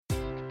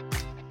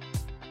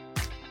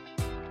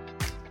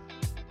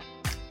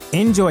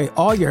Enjoy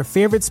all your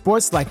favorite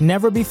sports like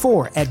never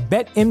before at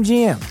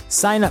BetMGM.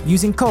 Sign up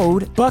using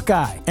code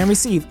Buckeye and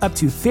receive up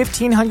to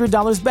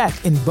 $1,500 back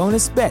in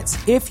bonus bets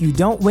if you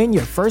don't win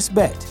your first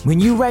bet. When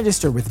you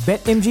register with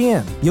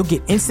BetMGM, you'll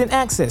get instant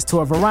access to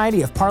a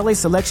variety of parlay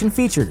selection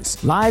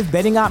features, live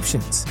betting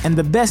options, and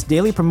the best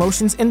daily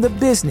promotions in the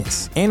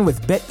business. And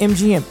with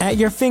BetMGM at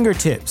your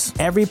fingertips,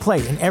 every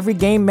play and every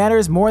game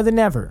matters more than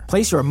ever.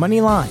 Place your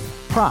money line,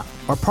 prop,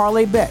 or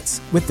parlay bets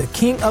with the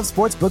king of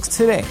sportsbooks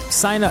today.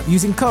 Sign up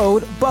using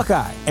code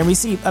Buckeye and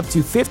receive up to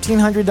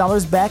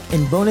 $1,500 back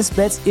in bonus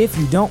bets if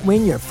you don't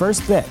win your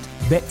first bet.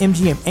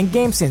 BetMGM and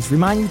GameSense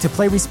remind you to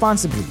play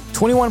responsibly.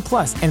 21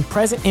 plus and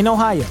present in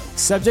Ohio,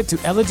 subject to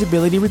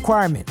eligibility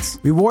requirements.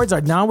 Rewards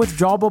are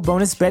non-withdrawable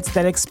bonus bets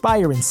that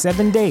expire in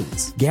 7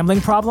 days. Gambling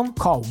problem?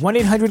 Call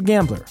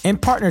 1-800-GAMBLER. In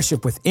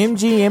partnership with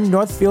MGM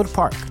Northfield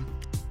Park.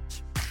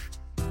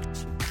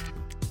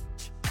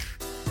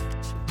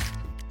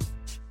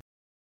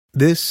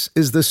 This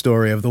is the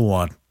story of the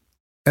one.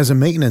 As a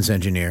maintenance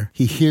engineer,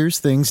 he hears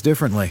things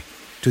differently.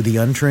 To the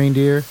untrained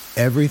ear,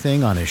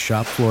 everything on his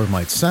shop floor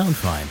might sound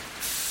fine,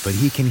 but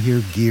he can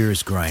hear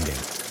gears grinding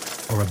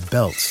or a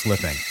belt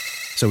slipping.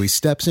 So he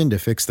steps in to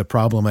fix the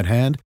problem at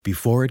hand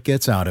before it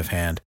gets out of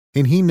hand.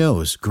 And he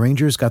knows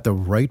Grainger's got the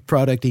right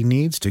product he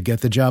needs to get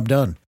the job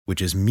done,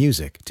 which is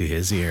music to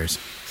his ears.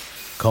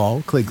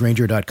 Call, click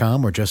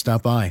Grainger.com, or just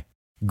stop by.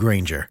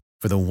 Grainger,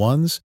 for the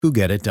ones who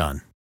get it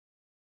done.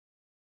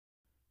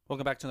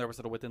 Welcome back to another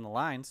episode of Within the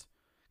Lines.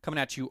 Coming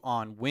at you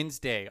on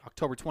Wednesday,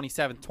 October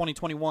 27th,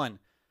 2021.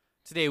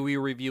 Today we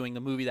are reviewing the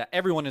movie that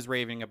everyone is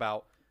raving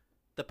about,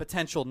 the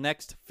potential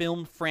next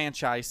film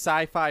franchise,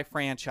 sci-fi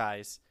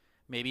franchise.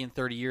 Maybe in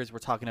 30 years we're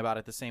talking about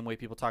it the same way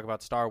people talk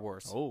about Star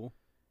Wars. Oh.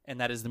 And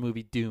that is the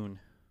movie Dune.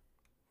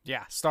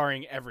 Yeah,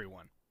 starring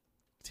everyone.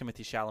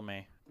 Timothée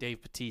Chalamet,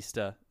 Dave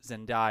Bautista,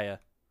 Zendaya.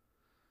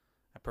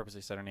 I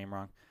purposely said her name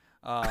wrong.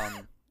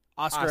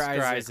 Oscar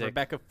Isaac,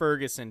 Rebecca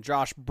Ferguson,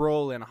 Josh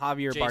Brolin,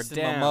 Javier Jason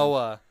Bardem,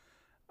 Momoa.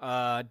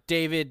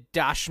 David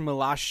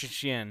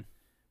Dashmalashian.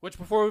 Which,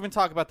 before we even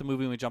talk about the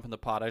movie and we jump in the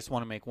pod, I just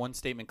want to make one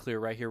statement clear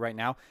right here, right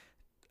now.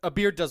 A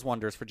beard does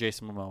wonders for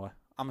Jason Momoa.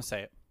 I'm going to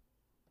say it.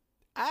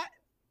 You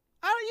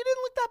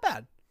didn't look that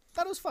bad.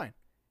 Thought it was fine.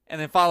 And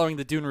then following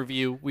the Dune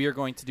review, we are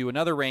going to do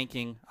another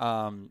ranking.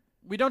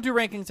 We don't do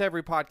rankings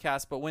every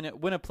podcast, but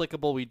when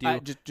applicable, we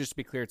do. Just to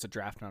be clear, it's a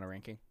draft, not a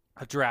ranking.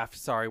 A draft,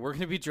 sorry. We're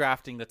going to be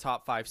drafting the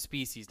top 5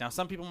 species. Now,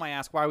 some people might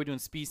ask, why are we doing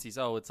species?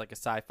 Oh, it's like a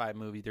sci-fi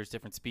movie. There's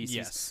different species.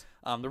 Yes.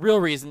 The real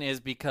reason is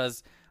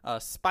because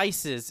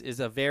spices is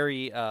a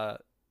very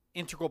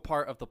integral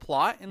part of the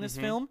plot in this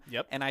film.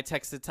 Yep. And I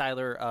texted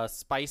Tyler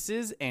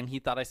spices, and he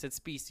thought I said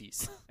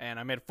species. And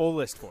I made a full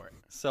list for it.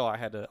 So I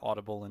had to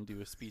audible and do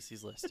a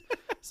species list.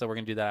 So we're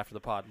going to do that after the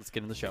pod. Let's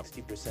get in the show.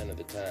 60% of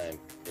the time,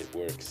 it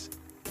works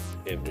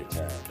every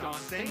time. Don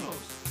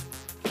Stamos.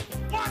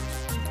 What?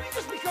 We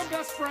just become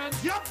best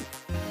friends? Yup.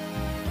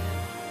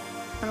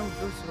 I don't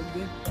feel so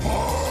good.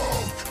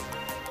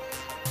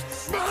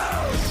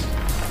 Smash!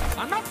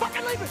 I'm not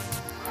fucking leaving.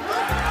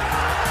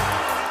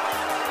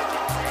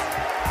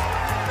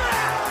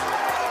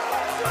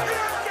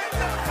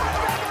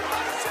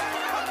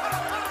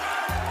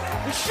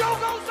 The show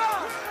goes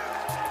on.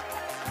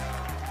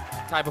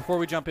 Ty, before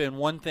we jump in,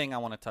 one thing I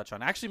want to touch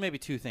on. Actually, maybe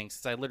 2 things,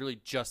 because I literally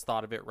just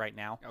thought of it right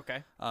now.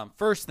 Okay.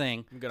 First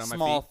thing, I'm good on my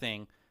small feet.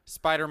 thing.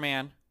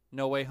 Spider-Man,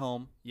 No Way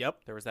Home.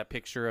 Yep. There was that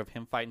picture of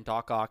him fighting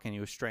Doc Ock, and he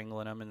was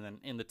strangling him, and then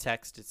in the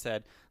text it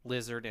said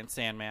Lizard and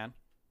Sandman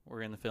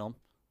were in the film.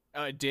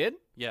 It did?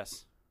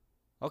 Yes.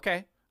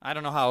 Okay. I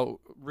don't know how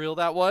real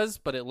that was,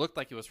 but it looked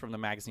like it was from the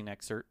magazine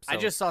excerpt. So. I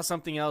just saw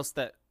something else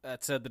that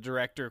said the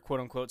director,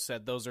 quote-unquote,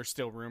 said those are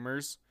still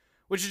rumors,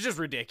 which is just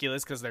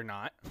ridiculous because they're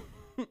not.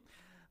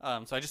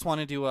 So I just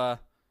wanted to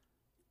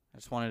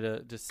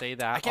to say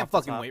that. I can't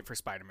fucking wait for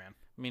Spider-Man.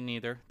 Me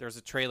neither. There's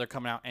a trailer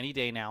coming out any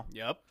day now.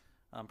 Yep.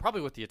 Probably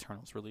with the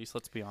Eternals release,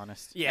 let's be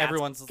honest. Yeah,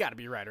 everyone's got to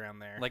be right around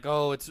there. Like,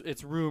 oh,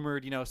 it's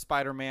rumored,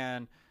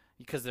 Spider-Man,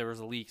 because there was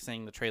a leak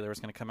saying the trailer was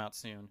going to come out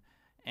soon.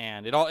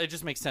 And it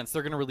just makes sense.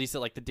 They're going to release it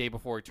like the day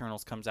before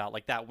Eternals comes out,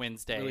 like that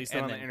Wednesday. Release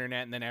it on the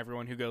internet, and then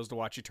everyone who goes to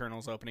watch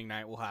Eternals opening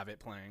night will have it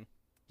playing.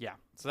 Yeah,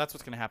 so that's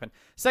what's going to happen.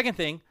 Second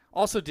thing,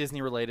 also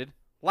Disney-related,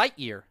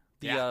 Lightyear.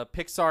 The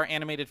Pixar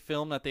animated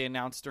film that they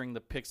announced during the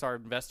Pixar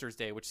Investors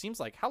Day, which seems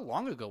like, how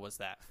long ago was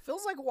that?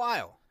 Feels like a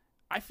while.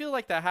 I feel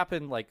like that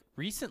happened like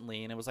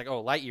recently, and it was like,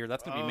 oh, Lightyear,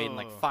 that's going to be made in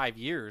like 5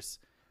 years,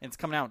 and it's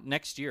coming out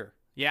next year.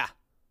 Yeah.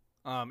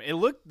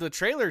 The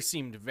trailer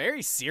seemed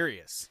very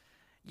serious.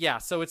 Yeah,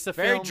 so it's a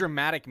very film.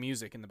 dramatic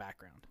music in the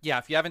background. Yeah,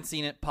 if you haven't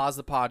seen it, pause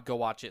the pod, go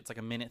watch it. It's like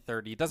a minute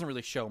 30. It doesn't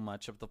really show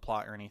much of the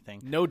plot or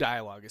anything. No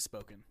dialogue is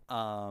spoken.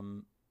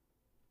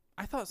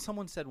 I thought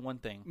someone said one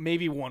thing.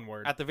 Maybe one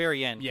word. At the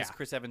very end, because Yeah.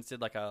 Chris Evans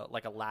did like a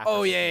laugh.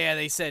 Oh or yeah,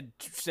 they said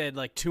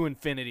like to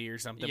infinity or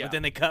something. Yeah. But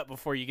then they cut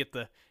before you get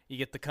the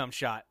cum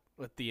shot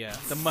with the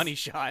money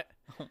shot.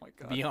 Oh my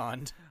god.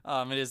 Beyond.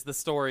 It is the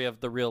story of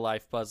the real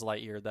life Buzz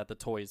Lightyear that the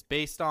toy is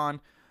based on.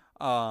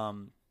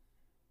 Fans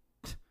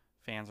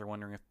are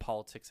wondering if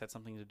politics had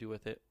something to do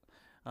with it.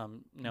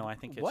 No, I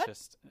think it's What?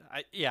 just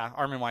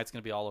Armin White's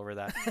going to be all over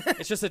that.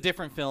 It's just a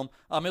different film.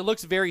 It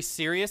looks very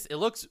serious. It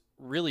looks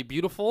really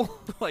beautiful.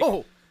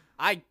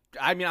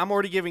 I mean, I'm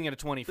already giving it a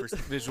 20 for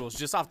visuals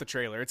just off the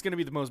trailer. It's going to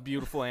be the most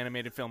beautiful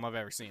animated film I've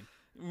ever seen.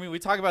 I mean, we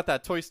talk about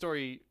that Toy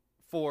Story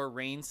 4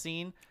 rain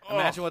scene.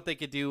 Imagine what they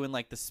could do in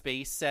like the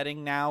space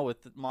setting now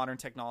with modern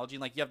technology.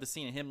 Like you have the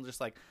scene of him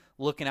just like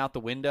looking out the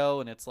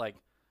window, and it's like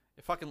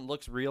it fucking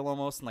looks real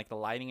almost, and like the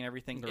lighting and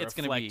everything. The It's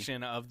going to be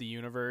reflection of the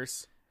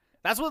universe.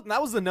 That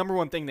was the number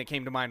one thing that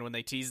came to mind when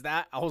they teased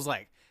that. I was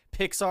like,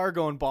 Pixar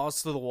going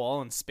balls to the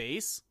wall in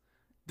space.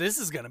 This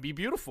is going to be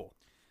beautiful.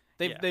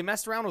 They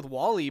messed around with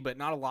WALL-E, but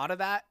not a lot of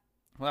that.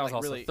 Well, that was like,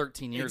 also really,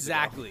 13 years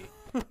exactly.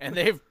 ago. And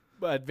they've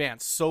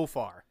advanced so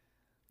far.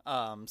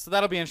 So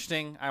that'll be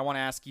interesting. I want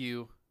to ask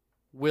you,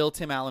 will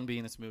Tim Allen be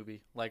in this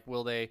movie? Like,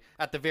 will they,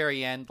 at the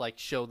very end, like,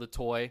 show the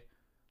toy?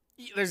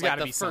 There's like got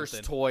to the be first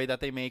something. toy that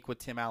they make with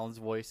Tim Allen's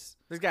voice.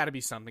 There's got to be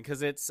something,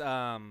 because it's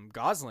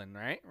Gosling,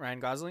 right? Ryan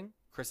Gosling?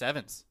 Chris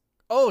Evans.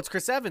 Oh, it's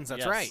Chris Evans.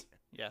 That's Yes. right.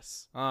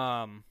 Yes.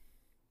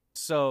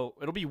 So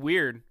it'll be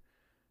weird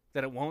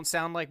that it won't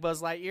sound like Buzz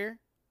Lightyear,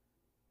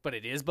 but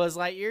it is Buzz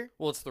Lightyear.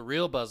 Well, it's the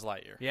real Buzz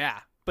Lightyear.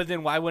 Yeah. But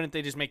then why wouldn't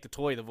they just make the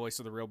toy the voice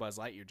of the real Buzz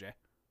Lightyear, Jay?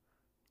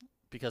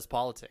 Because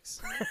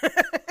politics.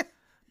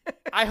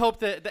 I hope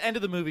that the end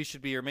of the movie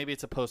should be, or maybe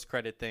it's a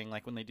post-credit thing,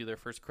 like when they do their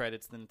first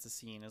credits, then it's a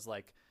scene is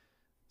like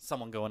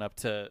someone going up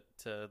to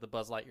the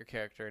Buzz Lightyear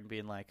character and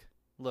being like,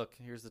 look,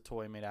 here's the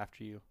toy made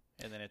after you.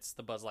 And then it's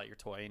the Buzz Lightyear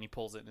toy, and he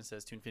pulls it and it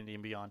says To Infinity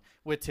and Beyond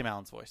with Tim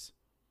Allen's voice.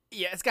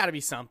 Yeah, it's got to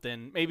be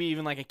something. Maybe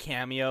even like a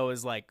cameo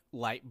as like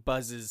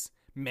Buzz's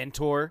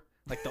mentor,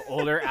 like the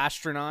older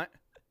astronaut.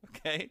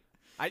 Okay.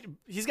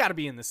 He's got to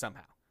be in this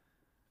somehow.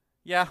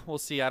 Yeah, we'll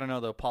see. I don't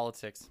know, though.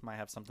 Politics might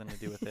have something to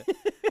do with it.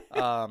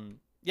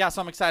 Yeah,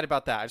 so I'm excited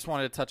about that. I just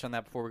wanted to touch on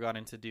that before we got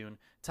into Dune.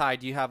 Ty,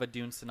 do you have a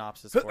Dune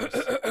synopsis for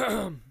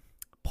us?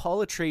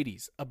 Paul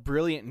Atreides, a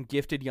brilliant and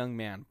gifted young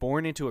man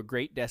born into a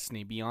great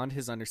destiny beyond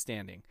his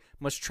understanding,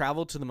 must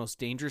travel to the most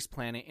dangerous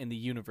planet in the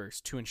universe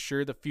to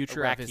ensure the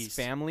future of his Arrakis.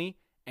 family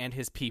and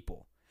his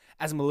people.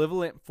 As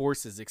malevolent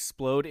forces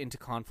explode into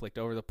conflict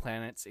over the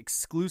planet's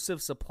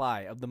exclusive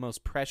supply of the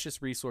most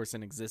precious resource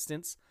in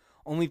existence,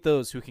 only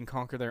those who can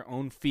conquer their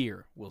own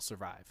fear will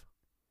survive.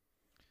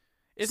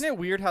 Isn't it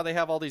weird how they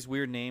have all these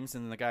weird names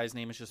and the guy's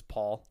name is just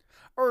Paul?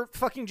 Or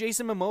fucking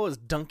Jason Momoa's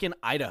Duncan,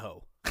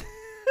 Idaho.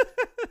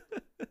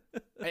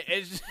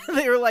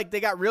 They were like, they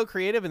got real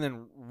creative and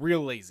then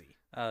real lazy.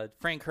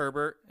 Frank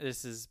Herbert.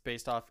 This is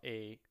based off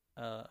a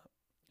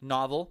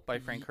novel by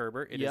Frank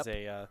Herbert. It is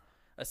a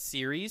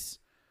series.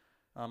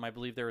 I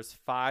believe there was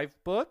 5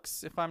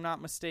 books, if I'm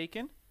not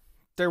mistaken.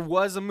 There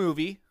was a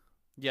movie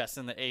Yes,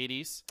 in the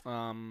 80s.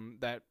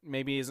 that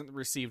maybe isn't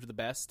received the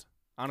best.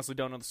 Honestly,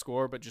 don't know the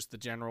score, but just the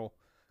general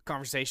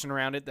conversation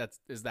around it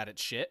is that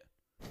it's shit.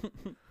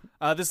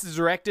 This is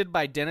directed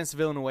by Denis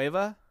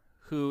Villeneuve,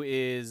 who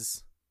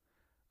is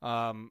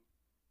one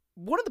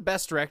of the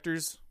best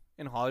directors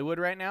in Hollywood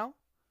right now.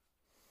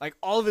 Like,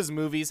 all of his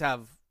movies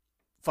have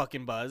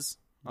fucking buzz,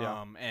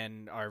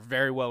 and are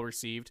very well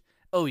received.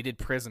 Oh, he did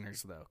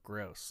Prisoners though.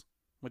 Gross.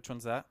 Which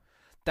one's that?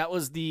 That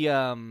was the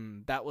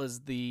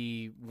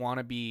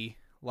wannabe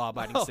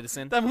law-abiding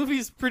citizen. That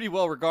movie's pretty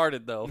well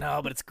regarded, though.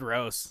 No, but it's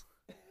gross.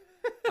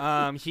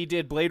 He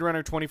did Blade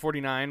Runner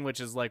 2049, which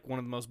is like one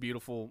of the most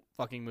beautiful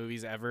fucking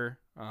movies ever.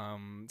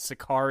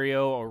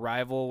 Sicario,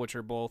 Arrival, which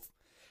are both.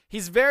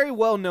 He's very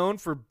well known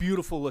for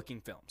beautiful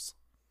looking films.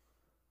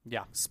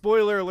 Yeah.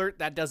 Spoiler alert,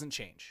 that doesn't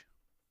change.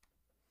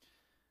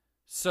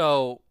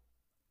 So,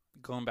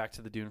 going back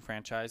to the Dune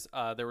franchise,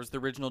 there was the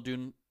original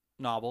Dune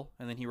novel,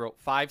 and then he wrote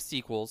 5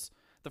 sequels.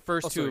 The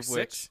first two of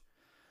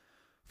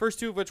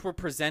which were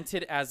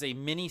presented as a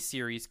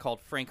mini-series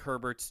called Frank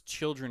Herbert's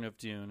Children of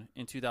Dune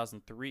in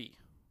 2003.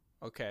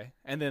 Okay.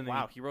 And then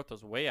Wow, he wrote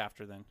those way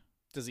after then.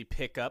 does he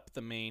pick up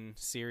the main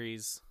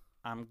series?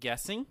 I'm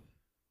guessing.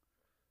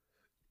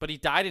 But he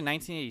died in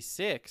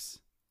 1986.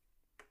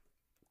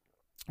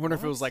 I wonder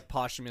if it was like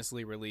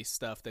posthumously released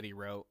stuff that he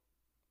wrote.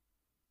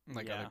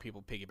 Like Yeah. other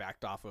people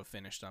piggybacked off of,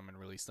 finished them, and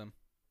released them.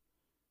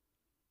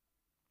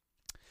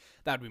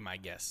 That would be my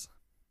guess.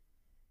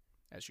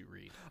 As you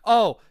read.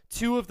 Oh,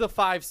 2 of the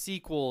 5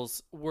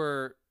 sequels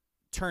were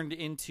turned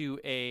into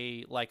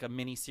a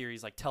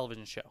mini-series, like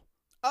television show.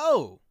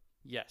 Oh,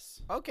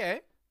 Yes.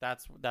 okay.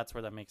 That's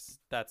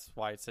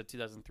why it said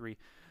 2003.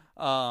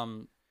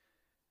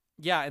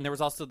 Yeah, and there was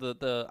also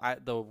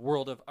the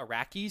world of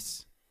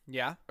Iraqis.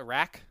 Yeah.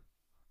 Iraq.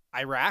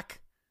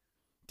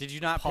 Did Did you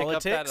not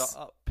Politics?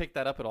 pick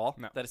that up at all?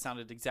 No. That it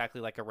sounded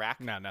exactly like Iraq.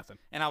 No, nothing.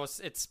 And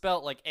it's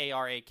spelled like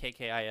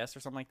Arakkis or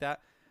something like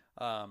that.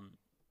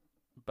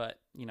 But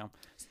you know,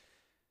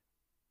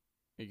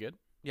 You good?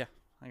 yeah,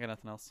 I got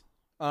nothing else.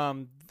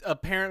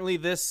 Apparently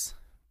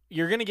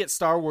you're going to get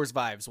Star Wars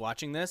vibes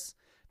watching this.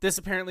 This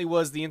apparently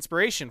was the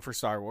inspiration for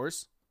Star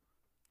Wars.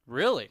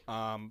 Really?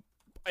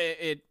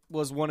 It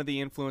was one of the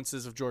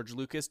influences of George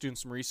Lucas doing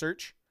some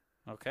research,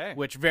 Okay.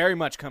 which very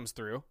much comes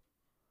through.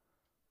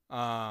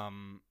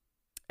 And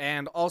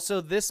And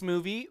also this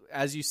movie,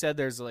 as you said,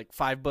 there's like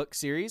 5-book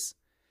series.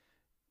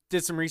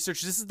 Did some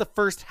research. This is the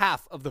first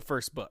half of the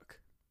first book.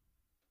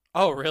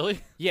 Oh,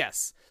 really?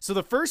 Yes. So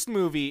the first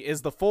movie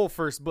is the full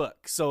first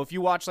book. So if you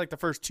watch like the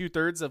first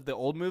 2/3 of the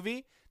old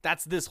movie,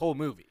 that's this whole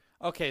movie.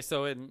 Okay,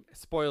 so in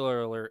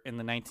spoiler alert, in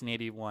the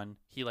 1981,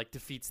 he like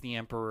defeats the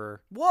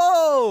Emperor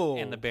Whoa!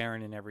 and the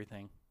Baron and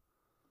everything.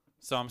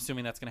 So I'm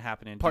assuming that's going to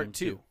happen in Part Dune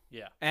 2. 2.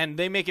 Yeah. And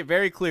they make it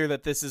very clear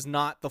that this is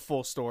not the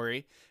full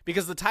story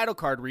because the title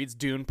card reads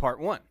Dune Part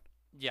 1.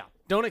 Yeah.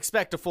 Don't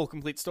expect a full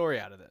complete story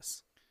out of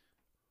this.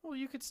 Well,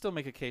 you could still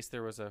make a case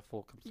there was a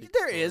full complete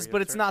There story is, but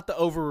of it's it. not the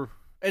over...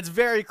 It's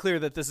very clear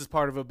that this is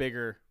part of a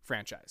bigger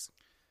franchise.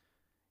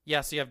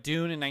 Yeah, so you have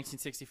Dune in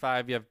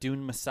 1965, you have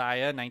Dune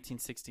Messiah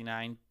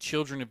 1969,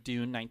 Children of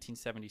Dune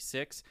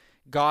 1976,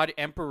 God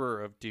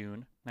Emperor of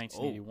Dune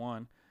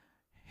 1981,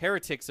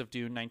 Heretics of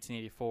Dune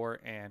 1984,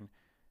 and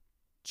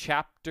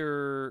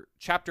Chapter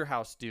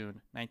House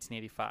Dune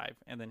 1985.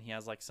 And then he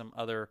has like some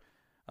other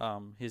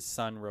his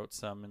son wrote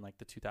some in like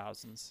the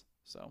 2000s.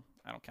 So,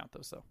 I don't count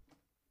those though.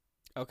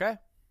 Okay.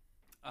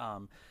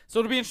 So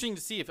it'll be interesting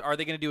to see if are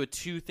they going to do a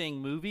 2-thing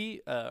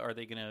movie? Are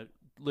they going to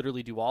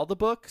literally do all the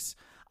books?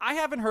 I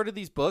haven't heard of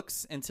these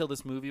books until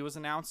this movie was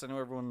announced. I know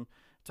everyone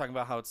talking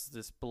about how it's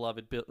this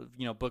beloved,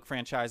 book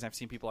franchise. I've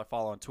seen people I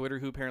follow on Twitter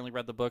who apparently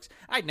read the books.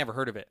 I'd never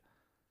heard of it.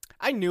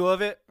 I knew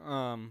of it,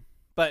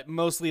 but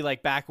mostly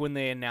like back when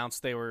they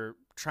announced they were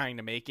trying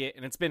to make it,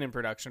 and it's been in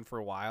production for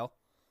a while.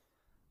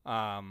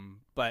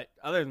 But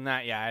other than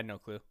that, yeah, I had no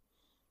clue.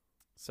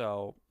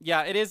 So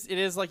yeah, it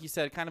is like you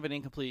said, kind of an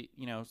incomplete,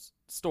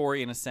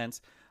 story in a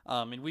sense.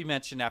 And we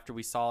mentioned after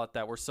we saw it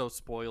that we're so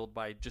spoiled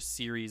by just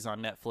series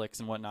on Netflix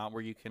and whatnot,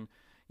 where you can,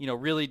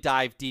 really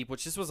dive deep.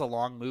 Which this was a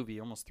long movie,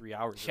 almost 3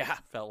 hours. Yeah, it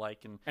felt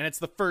like, and it's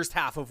the first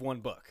half of one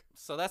book,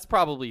 so that's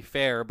probably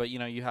fair. But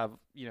you have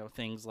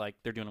things like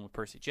they're doing it with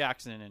Percy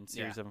Jackson and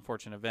Series of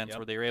Unfortunate Events,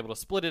 where they were able to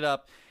split it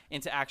up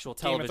into actual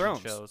television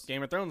shows.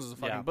 Game of Thrones is a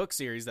fucking book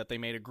series that they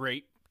made a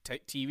great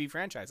TV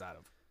franchise out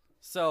of.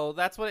 So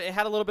that's what it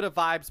had, a little bit of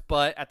vibes,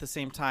 but at the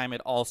same time,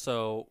 it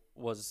also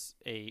was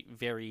a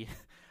very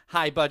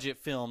high budget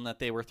film that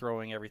they were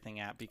throwing everything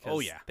at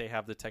because they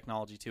have the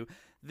technology too.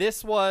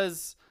 This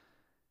was,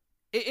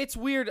 it's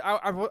weird.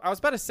 I was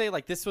about to say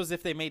like this was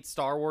if they made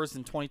Star Wars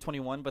in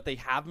 2021, but they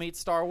have made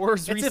Star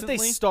Wars recently. It's if they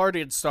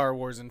started Star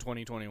Wars in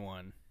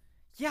 2021.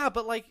 Yeah,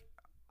 but like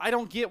I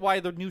don't get why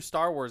the new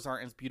Star Wars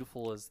aren't as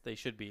beautiful as they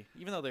should be,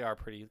 even though they are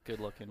pretty good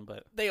looking.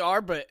 But they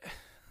are, but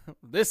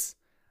this.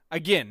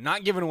 Again,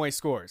 not giving away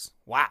scores.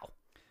 Wow.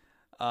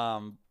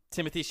 Timothée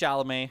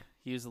Chalamet,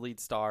 he was the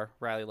lead star.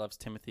 Riley loves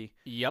Timothy.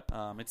 Yep.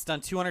 It's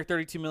done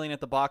 $232 million at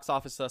the box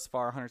office thus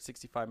far.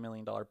 $165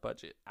 million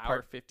budget.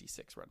 Hour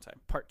 56 runtime.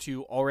 Part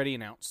 2 already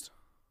announced.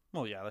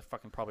 Well, yeah, they're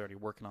fucking probably already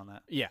working on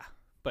that. Yeah,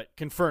 but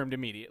confirmed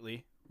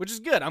immediately, which is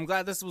good. I'm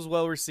glad this was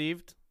well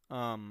received.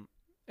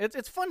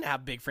 It's fun to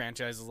have big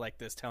franchises like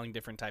this telling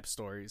different types of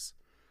stories.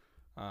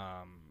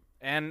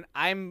 And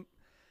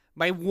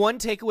my one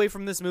takeaway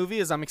from this movie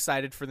is I'm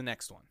excited for the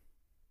next one.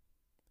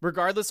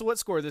 Regardless of what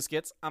score this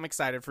gets, I'm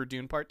excited for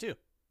Dune Part 2.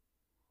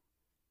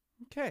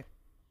 Okay.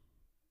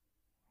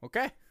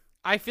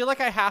 I feel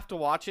like I have to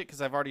watch it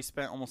because I've already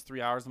spent almost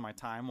 3 hours of my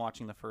time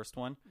watching the first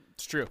one.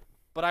 It's true.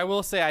 But I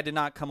will say I did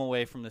not come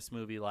away from this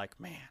movie like,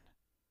 man,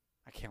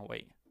 I can't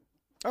wait.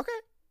 Okay.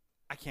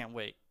 I can't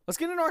wait. Let's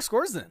get into our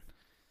scores then.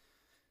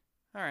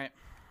 All right.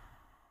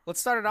 Let's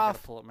start it I off.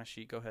 gotta pull up my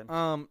sheet. Go ahead.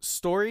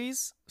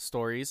 Stories.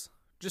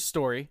 Just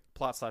story.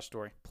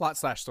 Plot/story.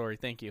 Plot/story.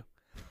 Thank you.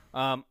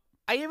 I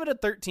gave it a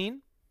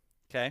 13.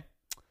 Okay.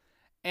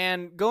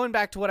 And going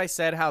back to what I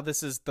said, how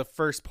this is the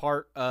first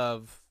part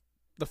of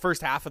the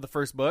first half of the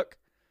first book,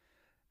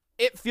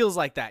 it feels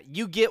like that.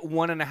 You get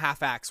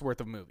 1.5 acts worth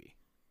of movie.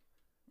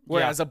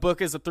 Whereas a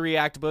book is a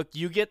 3-act book.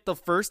 You get the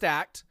first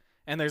act,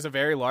 and there's a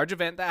very large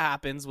event that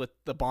happens with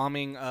the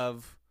bombing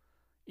of,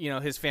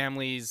 his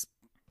family's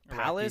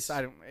palace.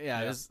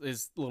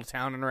 His little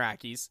town in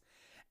Arrakis.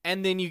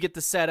 And then you get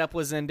the setup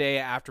with Zendaya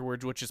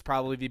afterwards, which is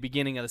probably the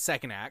beginning of the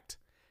second act.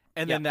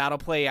 And then that'll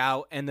play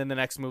out, and then the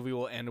next movie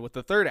will end with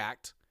the third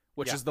act,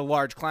 which is the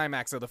large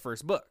climax of the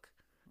first book.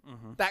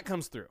 Mm-hmm. That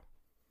comes through.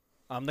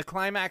 The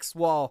climax,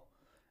 while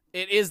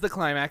it is the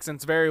climax, and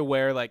it's very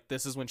aware, like,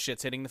 this is when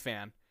shit's hitting the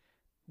fan,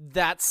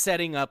 that's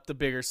setting up the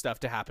bigger stuff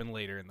to happen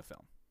later in the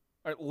film.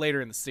 Or later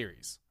in the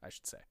series, I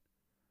should say.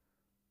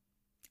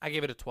 I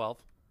gave it a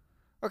 12.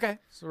 Okay,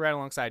 so right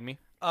alongside me.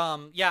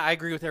 Yeah, I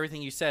agree with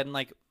everything you said, and,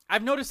 like,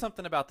 I've noticed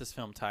something about this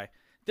film, Ty.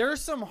 There are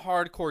some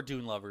hardcore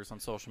Dune lovers on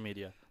social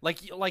media.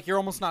 Like you're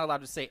almost not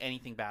allowed to say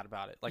anything bad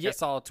about it. Like I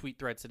saw a tweet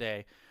thread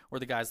today where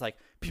the guy's like,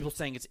 people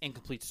saying it's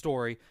incomplete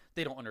story.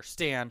 They don't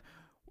understand.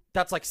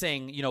 That's like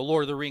saying,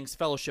 Lord of the Rings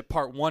Fellowship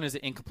Part 1 is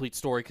an incomplete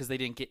story because they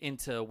didn't get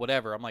into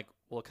whatever. I'm like,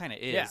 well, it kind of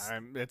is. Yeah,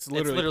 it's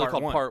literally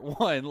called Part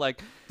 1.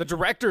 Like, the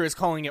director is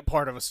calling it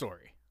part of a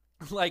story.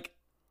 Like,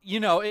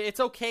 it's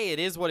okay. It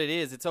is what it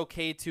is. It's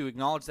okay to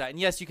acknowledge that. And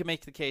yes, you can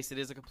make the case it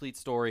is a complete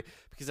story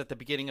because at the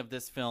beginning of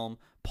this film,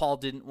 Paul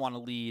didn't want to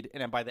lead.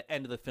 And then by the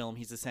end of the film,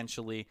 he's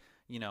essentially,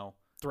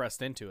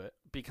 thrust into it.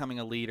 becoming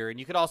a leader. And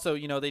you could also,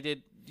 they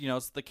did,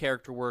 the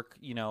character work,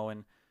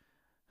 and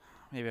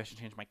maybe I should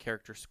change my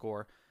character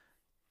score.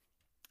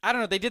 I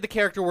don't know. They did the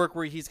character work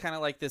where he's kind of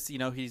like this,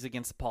 he's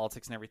against the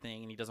politics and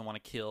everything, and he doesn't want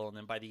to kill. And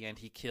then by the end,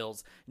 he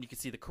kills, and you can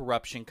see the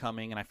corruption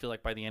coming. And I feel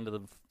like by the end of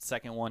the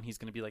second one, he's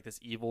going to be like this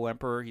evil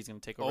emperor. He's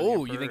going to take over.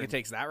 Oh, you think it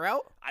takes that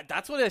route?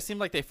 That's what it seemed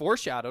like they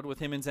foreshadowed with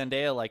him and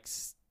Zendaya, like,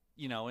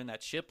 in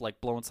that ship,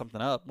 like blowing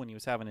something up when he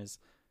was having his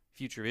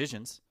future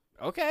visions.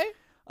 Okay.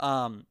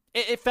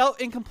 It felt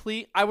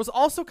incomplete. I was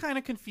also kind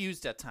of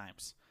confused at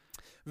times.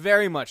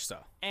 Very much so.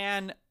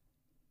 And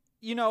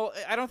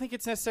I don't think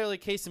it's necessarily a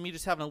case of me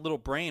just having a little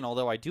brain,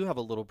 although I do have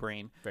a little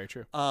brain. Very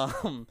true.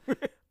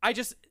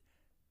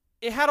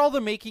 It had all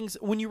the makings.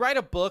 When you write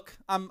a book,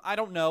 I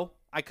don't know.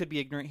 I could be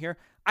ignorant here.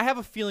 I have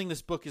a feeling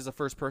this book is a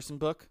first-person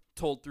book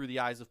told through the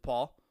eyes of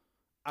Paul,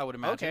 I would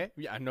imagine. Okay.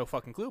 Yeah, no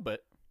fucking clue,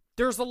 but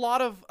There's a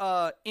lot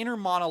of inner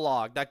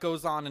monologue that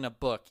goes on in a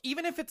book,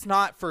 even if it's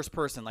not first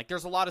person. Like,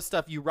 there's a lot of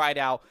stuff you write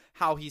out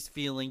how he's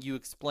feeling, you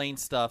explain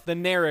stuff. the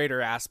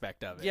narrator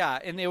aspect of it. Yeah,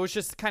 and it was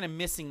just kind of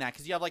missing that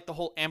because you have, like, the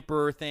whole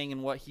emperor thing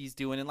and what he's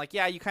doing. And, like,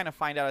 yeah, you kind of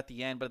find out at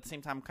the end, but at the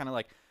same time, kind of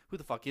like, who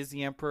the fuck is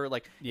the emperor?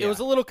 Like, Yeah. It was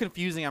a little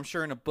confusing, I'm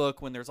sure, in a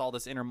book when there's all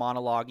this inner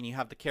monologue and you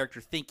have the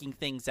character thinking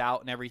things out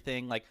and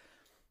everything. Like,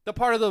 the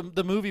part of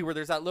the movie where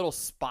there's that little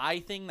spy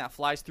thing that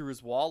flies through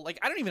his wall. Like,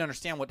 I don't even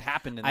understand what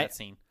happened in that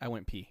scene. I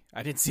went pee.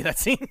 I didn't see that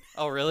scene.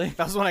 Oh, really?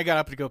 That was when I got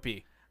up to go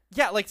pee.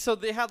 Yeah, like, so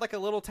they had, like, a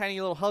little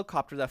tiny little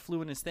helicopter that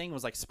flew in his thing and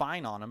was, like,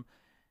 spying on him.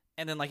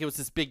 And then, like, it was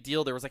this big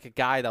deal. There was, like, a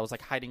guy that was,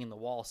 like, hiding in the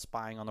wall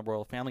spying on the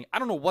royal family. I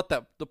don't know what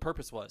the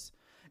purpose was.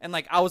 And,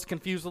 like, I was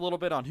confused a little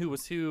bit on who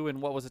was who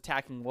and what was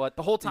attacking what.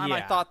 The whole time I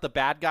Yeah. thought the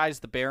bad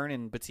guys, the Baron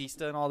and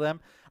Batista and all them,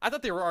 I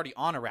thought they were already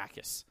on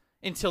Arrakis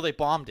until they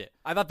bombed it.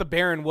 I thought the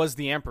Baron was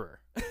the Emperor.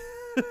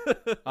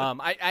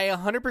 I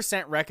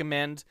 100%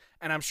 recommend,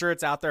 and I'm sure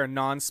it's out there, a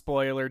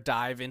non-spoiler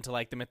dive into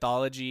like the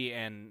mythology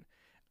and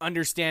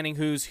understanding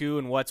who's who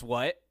and what's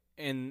what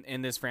in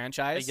this A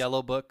franchise.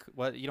 yellow book.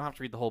 What? You don't have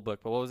to read the whole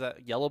book, but what was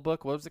that? Yellow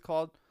book? What was it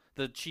called?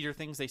 The cheater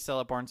things they sell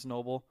at Barnes &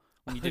 Noble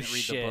when you didn't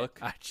read the book.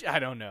 I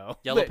don't know.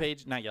 Yellow But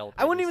page? Not yellow page.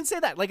 I wouldn't even say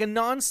that. Like a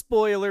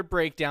non-spoiler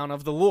breakdown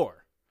of the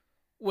lore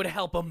would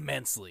help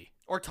immensely.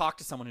 Or talk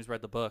to someone who's read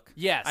the book.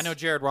 Yes. I know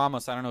Jared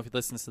Ramos, I don't know if he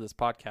listens to this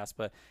podcast,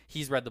 but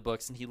he's read the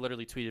books, and he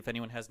literally tweeted, if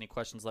anyone has any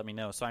questions, let me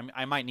know. So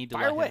I might need to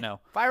Fire let away. him know.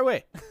 Fire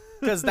away.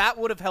 Because that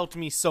would have helped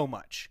me so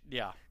much.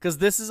 Yeah. Because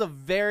this is a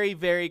very,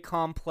 very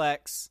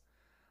complex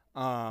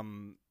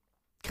kind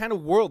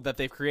of world that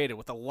they've created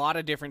with a lot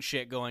of different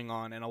shit going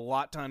on and a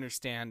lot to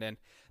understand. And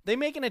they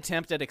make an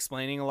attempt at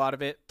explaining a lot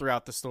of it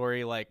throughout the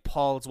story. Like,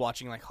 Paul's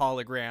watching like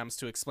holograms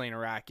to explain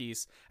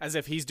Arrakis as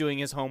if he's doing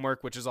his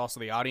homework, which is also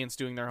the audience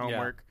doing their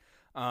homework.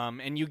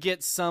 And you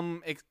get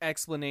some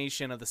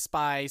explanation of the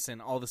spice and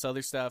all this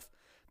other stuff.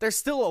 There's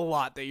still a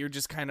lot that you're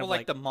just kind of Well,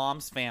 like the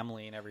mom's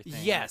family and everything.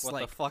 Yes, What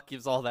like- the fuck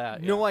gives all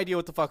that? no idea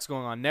what the fuck's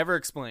going on. Never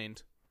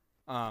explained.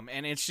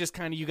 And it's just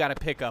kind of, you got to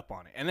pick up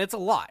on it. And it's a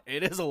lot.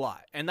 It is a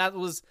lot. And that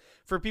was,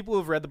 for people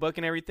who've read the book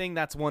and everything,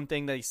 that's one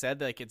thing that he said.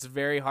 Like, it's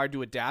very hard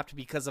to adapt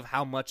because of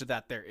how much of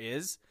that there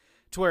is,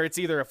 to where it's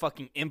either a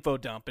fucking info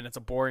dump and it's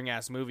a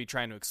boring-ass movie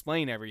trying to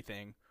explain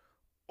everything,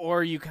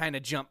 or you kind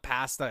of jump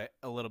past that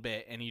a little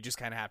bit and you just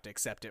kind of have to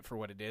accept it for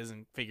what it is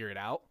and figure it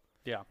out.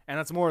 Yeah. And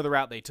that's more of the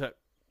route they took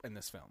in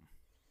this film.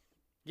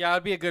 Yeah,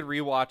 it'd be a good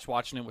rewatch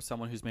watching it with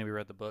someone who's maybe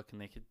read the book,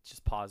 and they could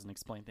just pause and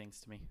explain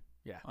things to me.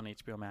 Yeah. On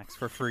HBO Max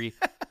for free.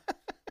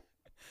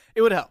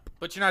 It would help.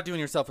 But you're not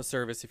doing yourself a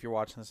service if you're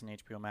watching this on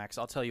HBO Max.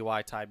 I'll tell you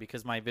why, Ty,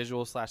 because my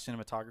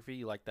visual/cinematography,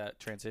 you like that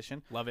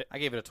transition? Love it. I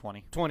gave it a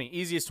 20. 20.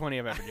 Easiest 20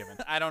 I've ever given.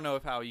 I don't know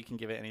how you can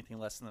give it anything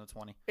less than a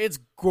 20. It's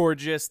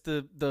gorgeous.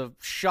 The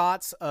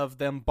shots of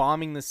them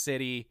bombing the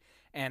city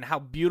and how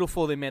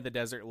beautiful they made the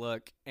desert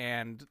look,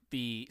 and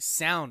the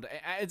sound.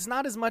 It's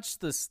not as much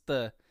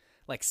the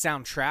like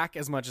soundtrack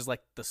as much as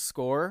like the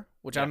score,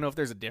 which I don't know if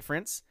there's a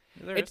difference.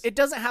 There is. It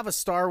doesn't have a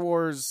Star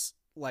Wars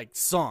like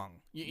song.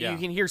 Yeah. You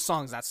can hear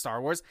songs, that's Star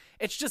Wars.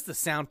 It's just the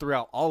sound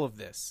throughout all of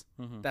this.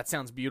 Mhm. That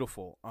sounds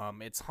beautiful.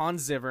 It's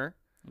Hans Zimmer,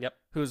 Yep.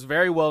 who's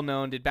very well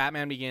known, did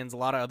Batman Begins, a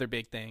lot of other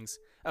big things.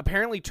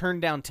 Apparently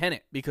turned down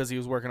Tenet because he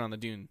was working on the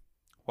Dune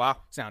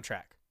Wow.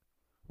 soundtrack.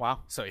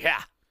 Wow. So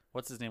yeah.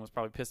 What's his name was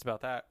probably pissed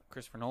about that.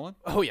 Christopher Nolan?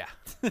 Oh yeah.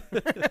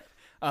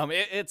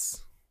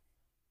 It's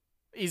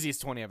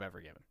easiest 20 I've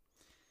ever given.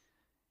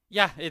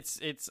 Yeah, it's.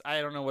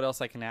 I don't know what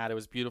else I can add. It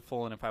was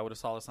beautiful, and if I would have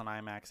saw this on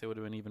IMAX, it would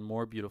have been even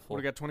more beautiful.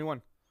 Would have got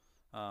 21.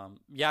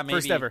 Yeah, maybe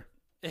First ever.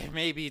 It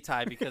may be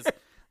Ty because,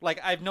 like,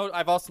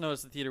 I've also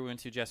noticed the theater we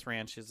went to, Jess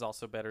Ranch, is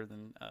also better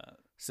than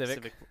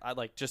Civic. I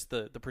like just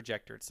the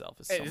projector itself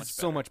is so It's much better.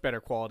 so much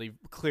better quality,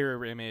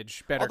 clearer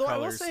image, better Although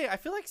colors. I will say, I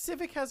feel like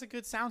Civic has a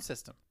good sound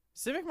system.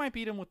 Civic might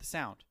beat him with the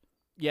sound.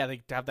 Yeah,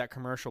 they have that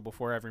commercial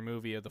before every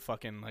movie of the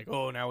fucking like,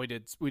 oh, now we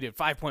did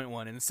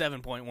 5.1 and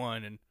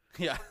 7.1 and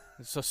Yeah.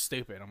 it's so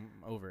stupid. I'm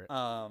over it.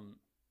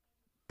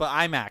 But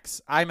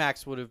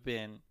IMAX would have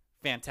been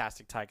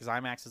fantastic, Ty, because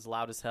IMAX is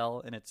loud as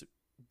hell and it's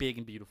big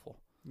and beautiful.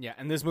 Yeah,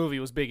 and this movie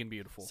was big and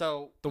beautiful.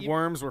 So the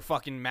worms were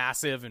fucking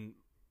massive and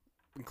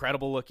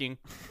incredible looking,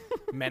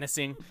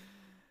 menacing.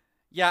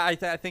 Yeah, I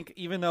think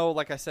even though,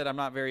 like I said, I'm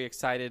not very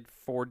excited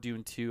for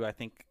Dune 2, I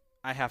think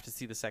I have to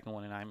see the second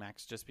one in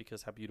IMAX just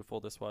because how beautiful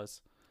this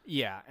was.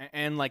 Yeah,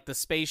 and like the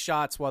space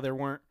shots, while there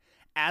weren't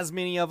as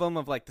many of them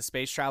of like the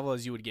space travel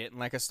as you would get in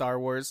like a Star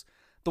Wars,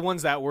 the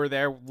ones that were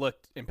there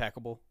looked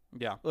impeccable.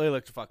 Yeah. They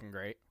looked fucking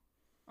great.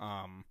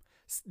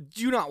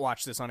 Do not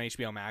watch this on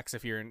HBO Max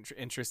if you're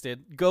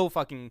interested. Go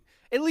fucking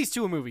at least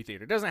to a movie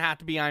theater. It doesn't have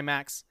to be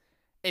IMAX.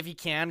 If you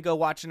can, go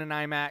watch it in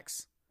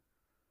IMAX.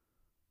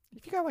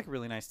 If you got like a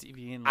really nice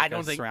TV and like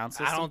surround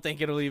system, I don't think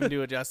it'll even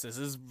do it justice.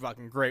 This is a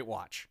fucking great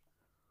watch.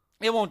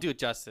 It won't do it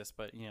justice,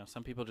 but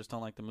some people just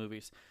don't like the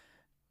movies.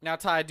 Now,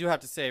 Ty, I do have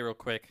to say real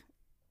quick,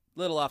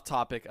 little off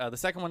topic. The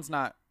second one's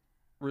not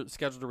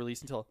scheduled to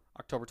release until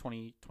October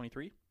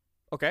 2023.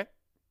 Okay.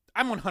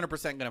 I'm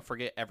 100% going to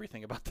forget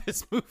everything about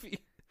this movie.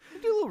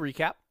 Do a little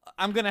recap.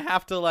 I'm going to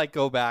have to like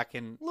go back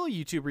and A little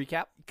YouTube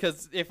recap.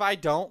 because if I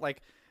don't,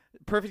 like,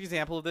 perfect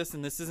example of this,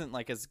 and this isn't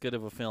like as good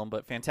of a film,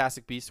 but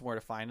Fantastic Beasts and Where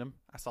to Find Them.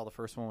 I saw the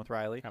first one with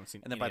Riley. Haven't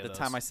seen and then any by the of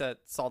time those. I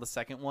saw the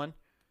second one,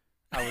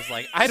 I was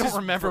like, I don't Just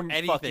remember from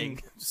anything.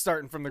 fucking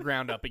starting from the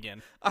ground up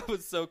again. I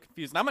was so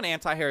confused. And I'm an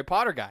anti-Harry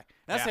Potter guy.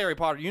 That's Yeah. Harry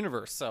Potter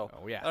universe, so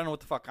Oh, yeah. I don't know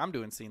what the fuck I'm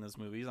doing seeing those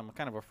movies. I'm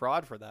kind of a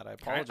fraud for that. I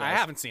apologize. I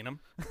haven't seen them.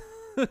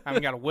 I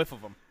haven't got a whiff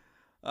of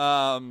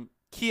them.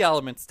 Key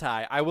elements,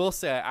 Ty. I will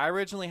say, I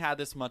originally had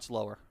this much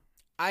lower.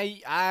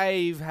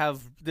 I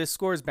have this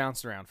score's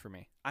bounced around for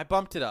me. I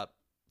bumped it up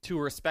to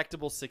a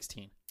respectable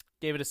 16.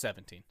 Gave it a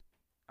 17.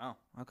 Oh,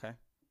 okay.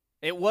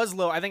 It was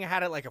low. I think I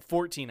had it like a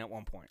 14 at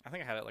one point. I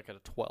think I had it like at a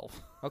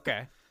 12.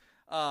 Okay.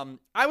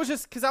 I was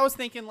just because I was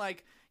thinking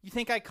like you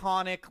think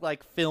iconic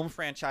like film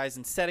franchise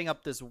and setting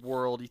up this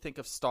world. You think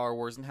of Star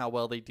Wars and how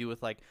well they do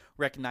with like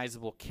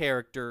recognizable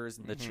characters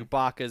and the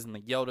Chewbacca's and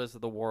the Yodas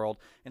of the world,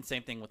 and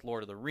same thing with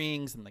Lord of the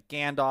Rings and the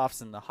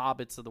Gandalfs and the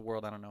Hobbits of the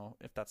world. I don't know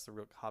if that's the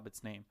real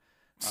Hobbit's name.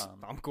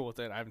 I'm cool with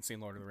it. I haven't seen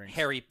Lord of the Rings.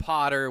 Harry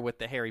Potter with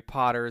the Harry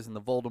Potters and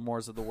the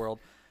Voldemorts of the world.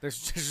 There's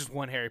just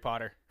one Harry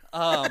Potter.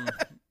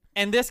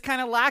 And this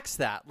kind of lacks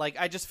that. Like,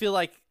 I just feel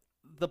like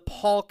the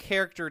Paul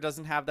character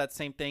doesn't have that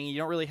same thing. You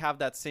don't really have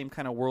that same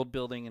kind of world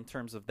building in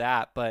terms of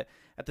that. But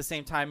at the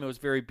same time, it was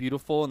very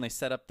beautiful, and they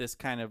set up this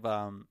kind of,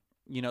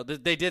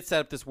 they did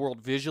set up this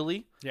world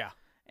visually. Yeah.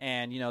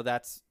 And,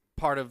 that's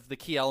part of the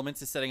key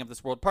elements is setting up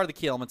this world. Part of the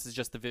key elements is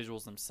just the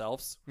visuals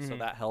themselves, so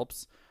that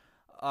helps.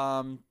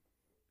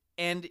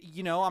 And,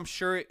 I'm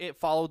sure it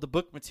followed the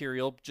book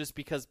material just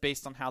because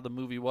based on how the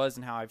movie was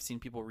and how I've seen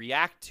people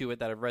react to it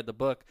that have read the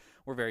book,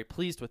 we're very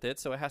pleased with it.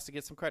 So it has to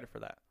get some credit for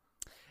that.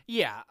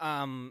 Yeah.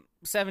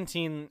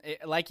 17,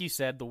 like you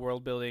said, the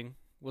world building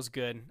was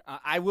good.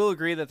 I will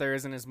agree that there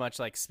isn't as much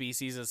like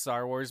species as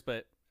Star Wars,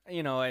 but,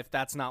 if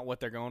that's not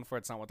what they're going for,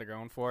 it's not what they're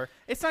going for.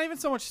 It's not even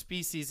so much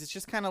species. It's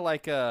just kind of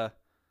like I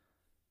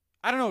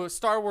don't know,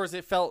 Star Wars,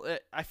 I felt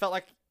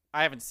like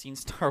I haven't seen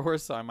Star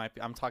Wars, so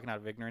I'm talking out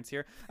of ignorance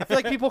here. I feel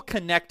like people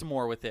connect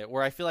more with it,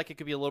 where I feel like it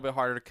could be a little bit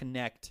harder to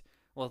connect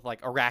with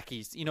like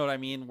Iraqis. You know what I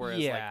mean?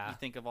 Whereas like you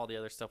think of all the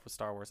other stuff with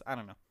Star Wars. I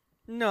don't know.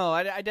 No,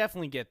 I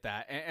definitely get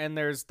that. And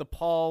there's the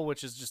Paul,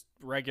 which is just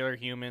regular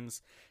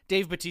humans.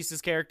 Dave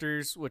Bautista's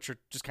characters, which are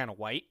just kind of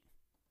white.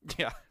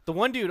 Yeah. The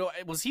one dude,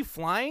 was he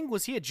flying?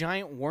 Was he a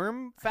giant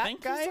worm fat I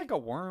think guy? he's like a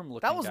worm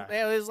looking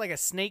guy. It was like a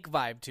snake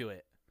vibe to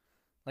it.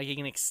 Like he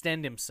can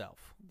extend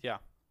himself. Yeah.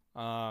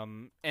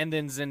 And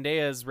then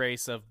Zendaya's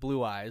race of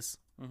blue eyes.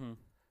 Mm-hmm.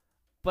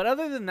 But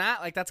other than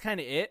that, like that's kind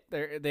of it.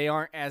 They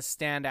aren't as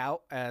stand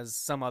out as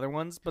some other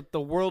ones. But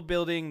the world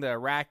building, the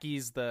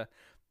Iraqis, the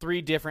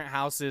 3 different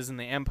houses, and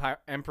the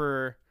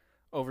emperor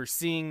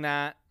overseeing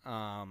that,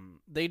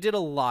 they did a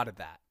lot of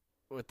that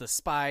with the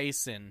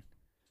spice, and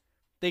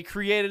they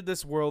created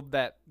this world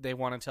that they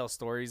want to tell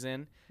stories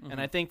in. Mm-hmm.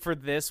 And I think for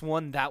this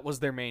one, that was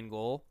their main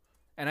goal.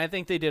 And I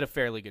think they did a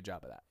fairly good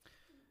job of that.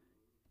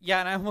 Yeah,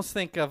 and I almost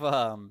think of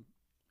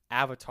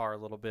Avatar a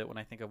little bit when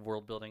I think of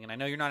world building. And I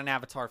know you're not an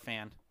Avatar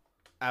fan.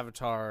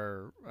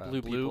 Avatar,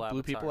 Blue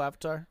People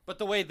Avatar. But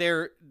the way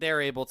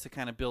they're able to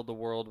kind of build the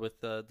world with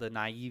the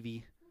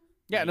Naivi.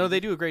 Yeah, no, they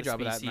do a great the job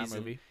of that in that species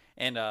movie.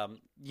 And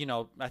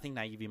I think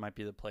Naivi might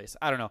be the place.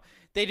 I don't know.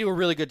 They do a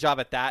really good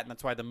job at that, and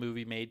that's why the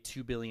movie made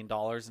 $2 billion,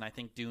 and I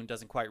think Dune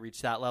doesn't quite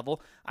reach that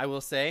level. I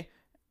will say,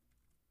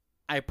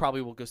 I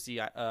probably will go see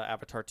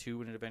Avatar 2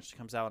 when it eventually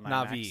comes out on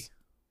IMAX. Navi.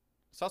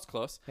 So that's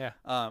close. Yeah.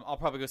 I'll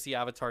probably go see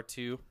Avatar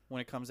 2 when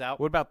it comes out.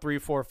 What about 3,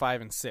 4,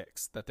 5, and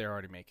 6 that they're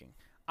already making?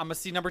 I'm going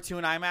to see number 2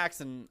 in IMAX,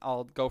 and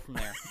I'll go from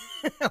there.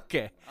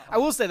 Okay. I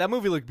will say that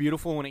movie looked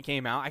beautiful when it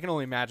came out. I can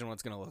only imagine what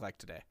it's going to look like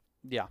today.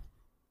 Yeah.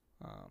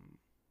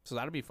 So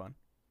that'll be fun.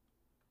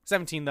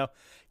 17, though.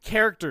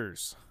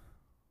 Characters.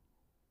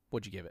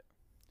 What'd you give it?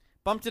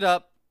 Bumped it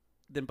up,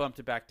 then bumped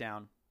it back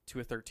down to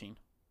a 13.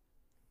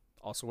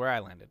 Also where I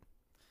landed.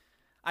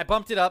 I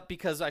bumped it up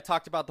because I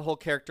talked about the whole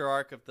character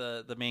arc of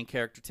the main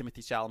character,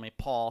 Timothée Chalamet,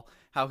 Paul,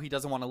 how he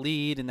doesn't want to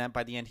lead, and then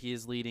by the end he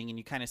is leading, and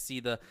you kind of see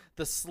the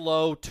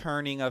slow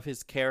turning of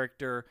his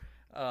character.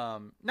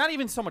 Not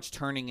even so much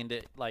turning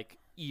into like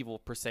evil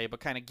per se,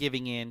 but kind of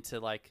giving in to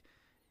like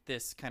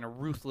this kind of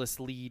ruthless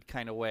lead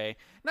kind of way.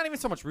 Not even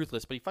so much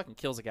ruthless, but he fucking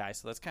kills a guy,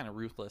 so that's kind of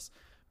ruthless.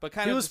 But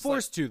kind He of was just like-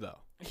 forced to, though.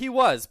 He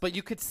was, but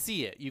you could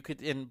see it. You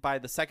could, and by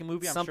the second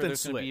movie, I'm Something sure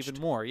there's going to be switched.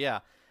 even more. Yeah.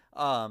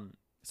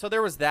 So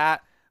there was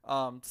that.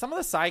 Some of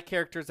the side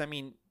characters, I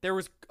mean, there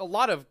was a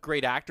lot of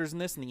great actors in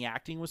this, and the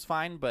acting was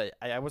fine, but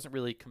I wasn't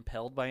really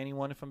compelled by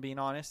anyone, if I'm being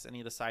honest. Any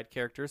of the side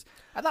characters.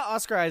 I thought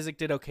Oscar Isaac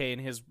did okay in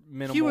his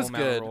minimal He was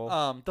amount good. of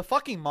role. The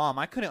fucking mom,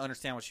 I couldn't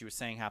understand what she was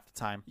saying half the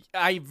time.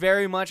 I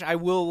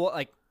will,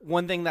 like,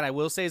 one thing that I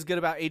will say is good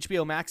about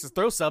HBO Max is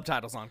throw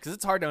subtitles on, because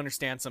it's hard to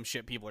understand some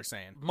shit people are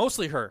saying.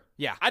 Mostly her.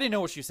 Yeah. I didn't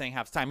know what she was saying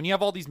half the time. And you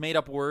have all these made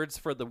up words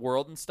for the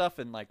world and stuff,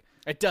 and like,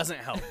 It doesn't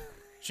help.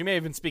 She may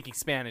have been speaking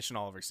Spanish in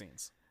all of her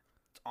scenes.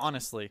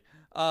 honestly.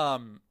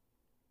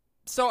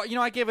 So,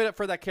 I gave it up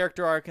for that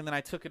character arc, and then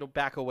I took it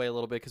back away a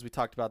little bit because we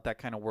talked about that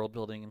kind of world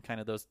building and kind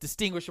of those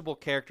distinguishable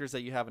characters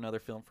that you have in other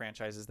film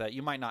franchises that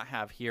you might not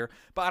have here.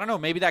 But I don't know,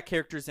 maybe that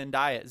character is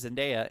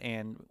Zendaya,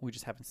 and we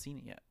just haven't seen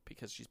it yet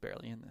because she's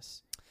barely in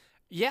this.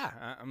 Yeah,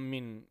 I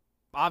mean,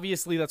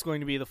 obviously that's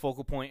going to be the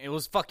focal point. It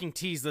was fucking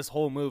teased this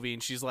whole movie,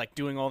 and she's like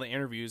doing all the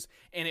interviews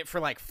in it for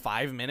like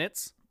 5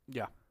 minutes.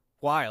 Yeah.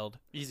 Wild.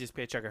 Easiest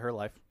paycheck of her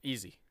life.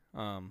 Easy.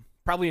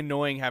 Probably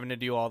annoying having to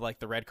do all like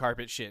the red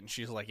carpet shit, and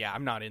she's like, yeah,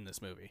 I'm not in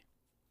this movie.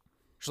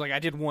 She's like, I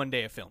did 1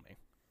 day of filming.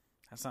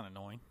 That's not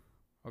annoying.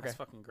 Okay. That's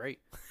fucking great.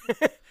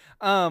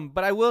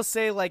 But I will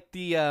say, like,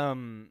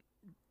 the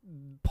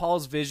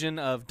Paul's vision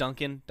of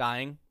Duncan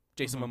dying,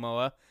 Jason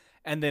Momoa,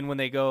 and then when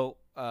they go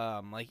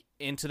like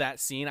into that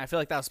scene, I feel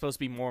like that was supposed to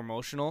be more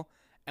emotional,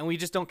 and we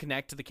just don't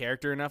connect to the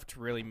character enough to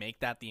really make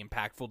that the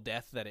impactful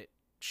death that it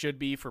should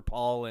be for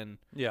Paul and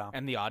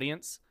the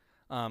audience.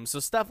 So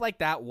stuff like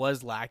that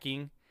was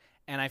lacking,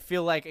 and I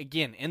feel like,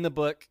 again, in the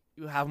book,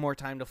 you have more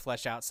time to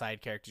flesh out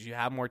side characters. You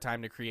have more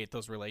time to create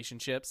those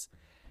relationships.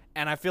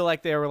 And I feel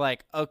like they were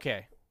like,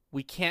 okay,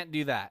 we can't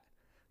do that.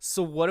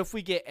 So what if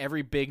we get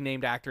every big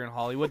named actor in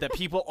Hollywood that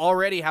people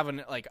already have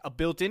a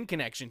built-in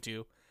connection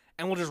to,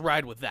 and we'll just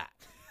ride with that?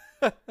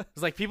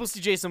 It's like people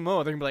see Jason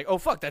Momoa, they're gonna be like, oh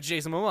fuck, that's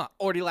Jason Momoa.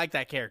 Already like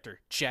that character.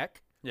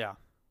 Check. Yeah.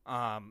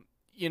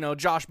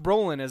 Josh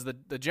Brolin as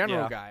the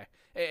general guy.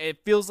 It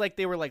feels like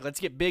they were like, let's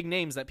get big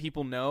names that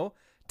people know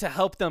to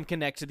help them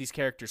connect to these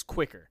characters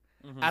quicker.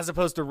 As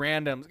opposed to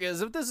random,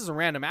 because if this is a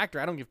random actor,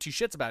 I don't give two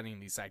shits about any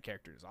of these side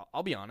characters.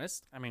 I'll be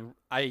honest. I mean,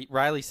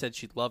 Riley said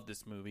she loved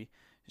this movie.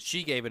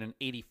 She gave it an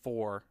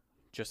 84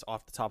 just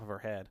off the top of her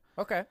head.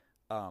 Okay.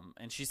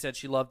 And she said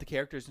she loved the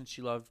characters and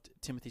she loved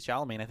Timothy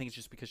Chalamet. And I think it's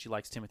just because she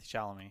likes Timothy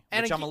Chalamet,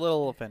 And which I'm a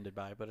little offended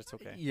by, but it's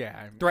okay.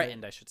 Yeah.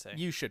 Threatened, I should say.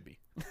 You should be.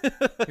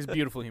 He's a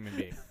beautiful human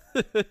being.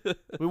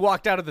 We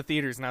walked out of the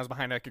theaters and I was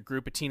behind like a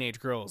group of teenage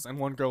girls, and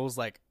one girl was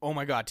like, "Oh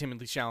my god,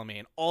 Timothy Chalamet!"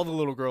 And all the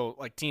little girls,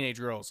 like teenage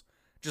girls,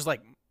 just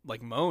like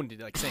moaned,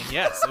 like saying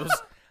yes. It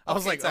was. I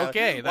was like, Tyler,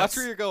 okay, watch that's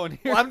where you're going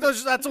here. Well,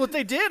 that's what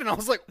they did, and I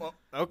was like, well,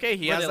 okay,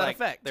 he Were has they that like,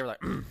 effect. They were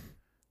like,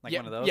 like yeah,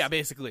 one of those? Yeah,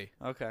 basically.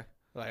 Okay.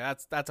 Like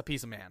that's a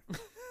piece of man.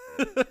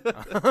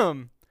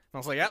 I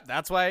was like, yeah,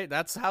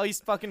 that's how he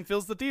fucking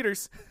fills the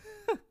theaters.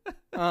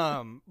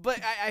 But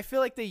I feel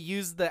like they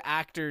use the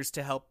actors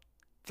to help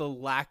the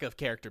lack of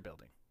character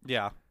building.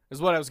 Yeah.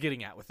 Is what I was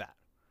getting at with that.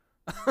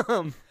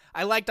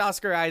 I liked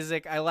Oscar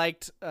Isaac. I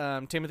liked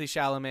Timothy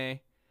Chalamet.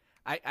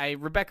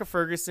 Rebecca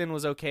Ferguson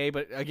was okay,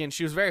 but again,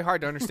 she was very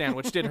hard to understand,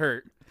 which did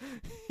hurt.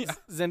 Yeah.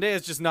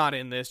 Zendaya's just not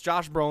in this.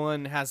 Josh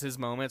Brolin has his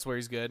moments where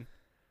he's good.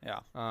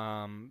 Yeah.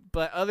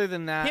 But other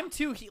than that, Him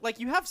too.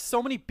 You have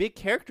so many big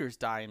characters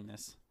die in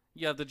this.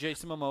 You have the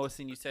Jason Momoa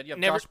scene you said. You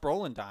have Josh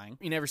Brolin dying.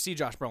 you never see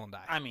Josh Brolin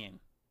die. I mean,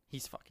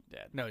 he's fucking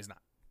dead. No, he's not.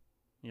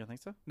 You don't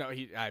think so? No,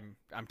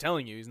 I'm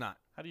telling you, he's not.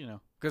 How do you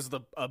know? Because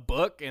a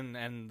book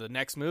and the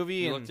next movie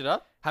You and looked it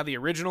up? how the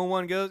original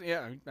one goes.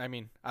 Yeah, I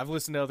mean, I've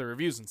listened to other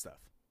reviews and stuff.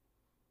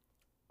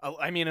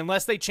 I mean,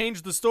 unless they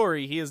change the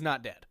story, he is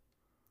not dead.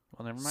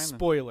 Well, never mind. Then.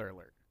 Spoiler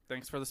alert.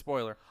 Thanks for the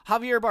spoiler.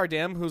 Javier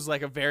Bardem, who's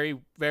like a very,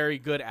 very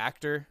good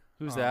actor.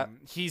 Who's that?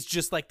 He's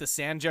just like the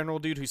sand general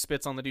dude who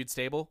spits on the dude's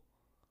table.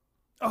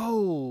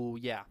 Oh,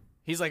 yeah.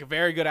 He's like a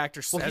very good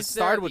actor. Well, Has he's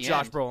there starred at with the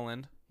Josh end.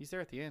 Brolin. He's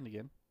there at the end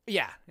again.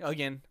 Yeah,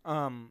 again,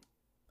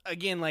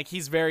 like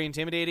he's very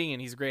intimidating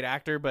and he's a great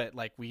actor, but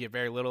like we get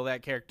very little of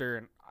that character,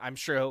 and I'm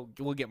sure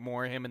we'll get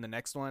more of him in the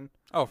next one.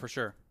 Oh, for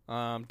sure.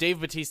 Dave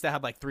Bautista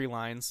had like 3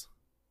 lines.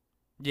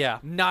 Yeah.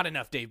 Not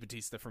enough Dave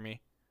Bautista for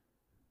me.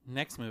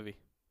 Next movie.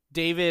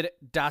 David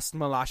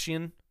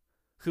Dastmalchian,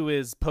 who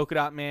is Polka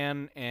Dot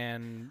Man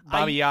and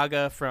Baba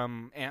Yaga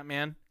from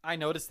Ant-Man. I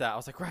noticed that. I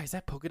was like, right, is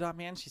that Polka Dot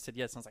Man? She said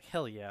yes. I was like,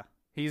 hell yeah.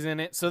 He's in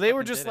it. So they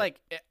were Fucking just did it.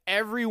 like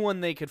everyone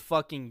they could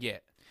fucking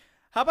get.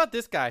 How about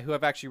this guy who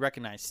I've actually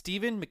recognized?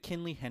 Stephen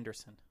McKinley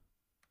Henderson.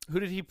 Who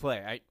did he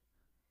play?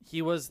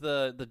 He was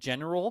the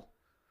general.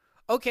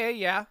 Okay,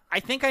 yeah. I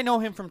think I know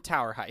him from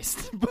Tower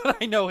Heist, but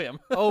I know him.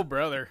 Oh,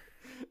 brother.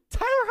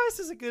 Tower Heist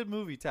is a good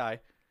movie, Ty. Have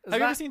you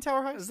that- ever seen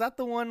Tower Heist? Is that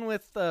the one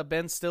with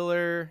Ben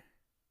Stiller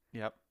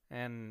Yep.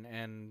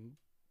 and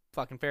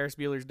fucking Ferris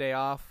Bueller's Day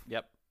Off?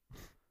 Yep.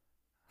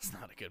 It's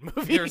not a good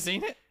movie. You ever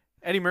seen it?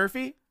 Eddie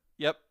Murphy?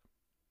 Yep.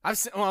 I've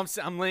seen. Well,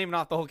 I'm naming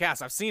off the whole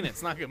cast. I've seen it.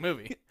 It's not a good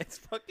movie. It's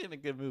fucking a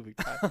good movie,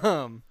 Ty.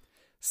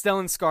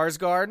 Stellan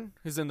Skarsgård,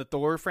 who's in the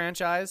Thor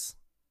franchise.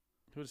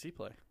 Who does he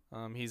play?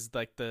 He's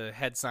like the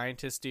head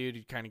scientist dude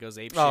who kind of goes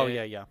apeshit. Oh,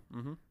 yeah.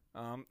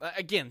 Mm-hmm.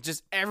 Again,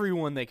 just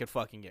everyone they could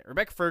fucking get.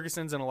 Rebecca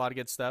Ferguson's in a lot of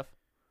good stuff.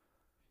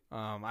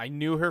 I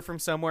knew her from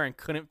somewhere and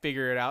couldn't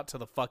figure it out till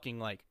the fucking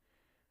like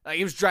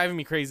it was driving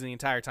me crazy the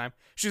entire time.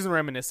 She was in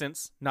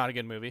Reminiscence, not a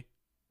good movie.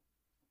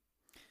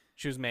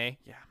 She was May.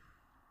 Yeah.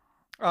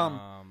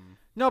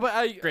 No,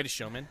 but Greatest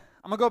Showman.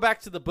 I'm gonna go back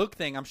to the book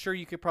thing. I'm sure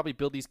you could probably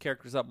build these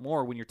characters up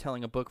more when you're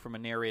telling a book from a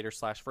narrator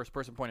 / first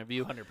person point of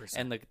view, 100%.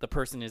 and the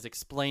person is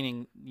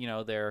explaining,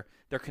 their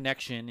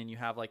connection, and you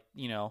have like,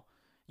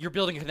 you're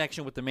building a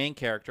connection with the main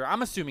character.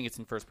 I'm assuming it's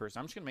in first person.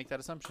 I'm just gonna make that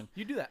assumption.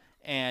 You do that,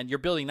 and you're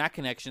building that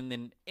connection.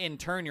 Then in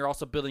turn, you're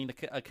also building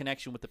a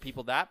connection with the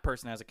people that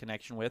person has a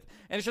connection with,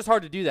 and it's just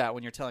hard to do that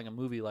when you're telling a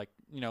movie like,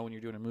 when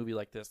you're doing a movie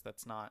like this.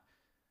 That's not,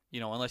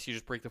 unless you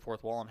just break the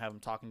fourth wall and have them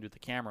talking to the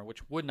camera,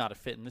 which would not have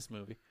fit in this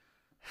movie.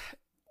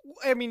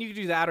 I mean, you could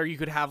do that, or you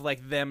could have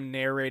like them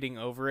narrating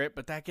over it,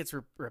 but that gets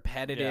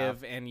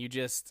repetitive, and you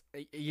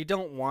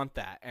don't want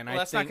that. And well,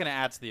 that's not going to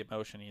add to the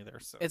emotion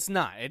either. So it's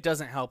not. It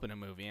doesn't help in a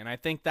movie, and I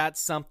think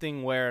that's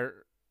something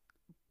where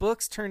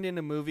books turned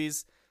into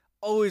movies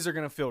always are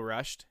going to feel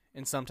rushed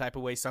in some type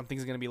of way.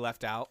 Something's going to be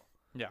left out.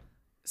 Yeah,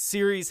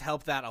 series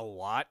help that a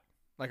lot,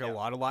 a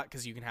lot,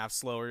 because you can have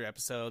slower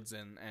episodes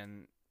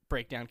and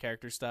break down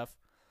character stuff.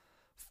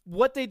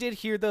 What they did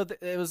here, though,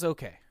 it was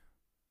okay.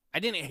 I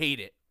didn't hate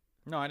it.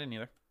 No, I didn't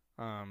either.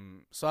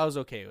 So I was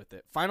okay with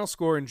it. Final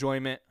score,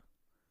 enjoyment.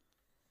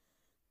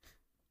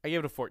 I gave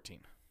it a 14.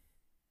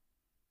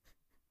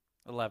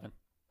 11.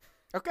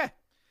 Okay,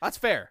 that's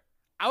fair.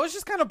 I was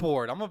just kind of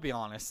bored. I'm gonna be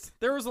honest.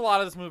 There was a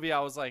lot of this movie I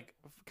was like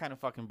kind of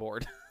fucking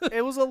bored.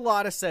 It was a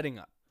lot of setting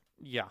up.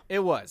 Yeah, it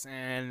was,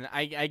 and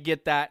I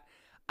get that.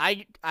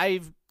 I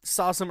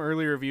saw some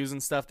early reviews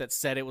and stuff that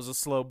said it was a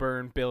slow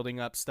burn, building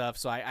up stuff.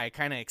 So I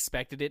kind of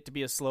expected it to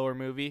be a slower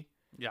movie.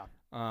 Yeah.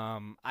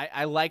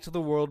 I liked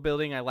the world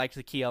building. I liked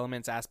the key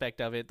elements aspect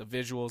of it. The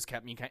visuals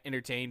kept me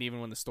entertained even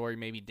when the story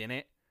maybe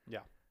didn't.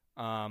 Yeah.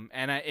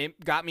 And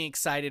it got me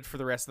excited for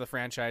the rest of the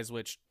franchise,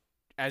 which,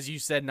 as you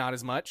said, not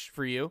as much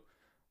for you.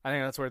 I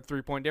think that's where the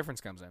 3-point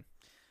difference comes in.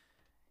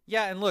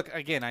 Yeah, and look,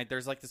 again,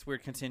 there's like this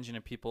weird contingent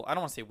of people. I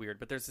don't want to say weird,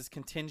 but there's this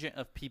contingent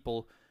of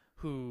people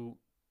who,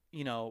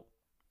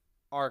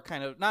 are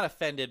kind of not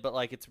offended, but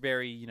like it's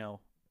very,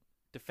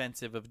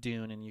 defensive of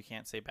Dune, and you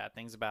can't say bad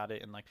things about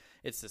it, and like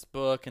it's this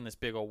book and this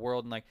big old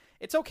world, and like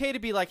it's okay to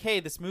be like,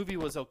 hey, this movie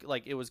was okay,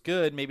 like it was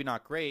good, maybe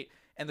not great,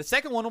 and the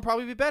second one will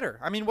probably be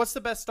better. I mean, what's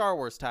the best Star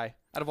Wars, Ty,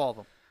 out of all of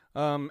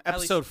them?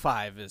 Episode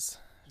 5 is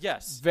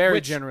very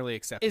generally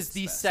accepted. Is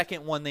the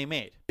second one they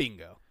made.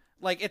 Bingo.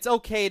 Like, it's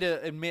okay to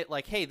admit,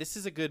 like, hey, this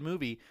is a good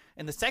movie,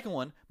 and the second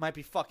one might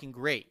be fucking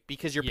great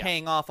because you're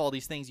paying off all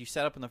these things you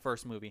set up in the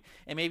first movie.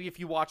 And maybe if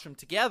you watch them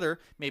together,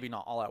 maybe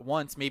not all at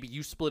once, maybe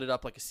you split it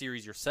up like a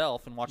series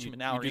yourself and watch them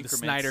in hour increments. The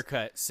Snyder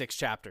Cut, 6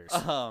 chapters.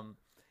 And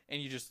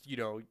you just,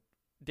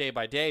 day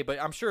by day.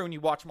 But I'm sure when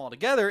you watch them all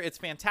together, it's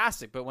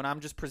fantastic. But when I'm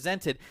just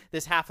presented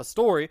this half a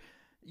story,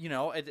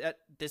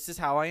 this is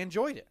how I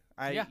enjoyed it.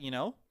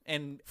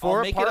 And for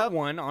I'll make part it up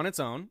 1 on its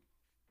own,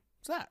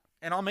 it's that.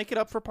 And I'll make it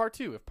up for part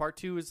 2. If part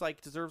 2 is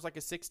deserves like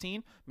a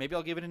 16, maybe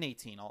I'll give it an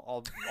 18.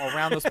 I'll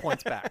round those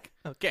points back.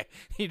 Okay,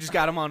 you just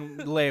got them on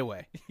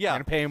layaway. Yeah, you're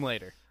gonna pay him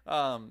later.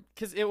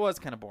 Because it was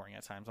kind of boring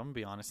at times. I'm gonna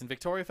be honest. And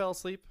Victoria fell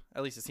asleep.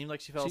 At least it seemed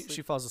like she fell asleep.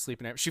 She falls asleep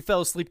in it. She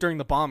fell asleep during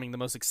the bombing, the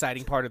most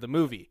exciting part of the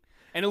movie.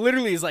 And it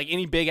literally is like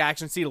any big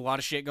action scene, a lot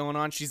of shit going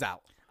on. She's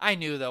out. I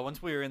knew though.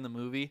 Once we were in the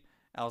movie,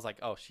 I was like,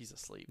 oh, she's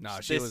asleep. No,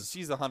 she's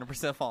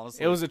 100% falling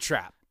asleep. It was a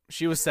trap.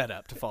 She was set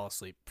up to fall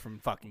asleep from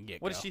fucking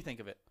get-go. What did she think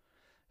of it?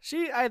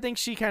 I think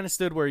she kind of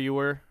stood where you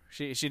were.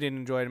 She didn't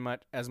enjoy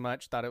it as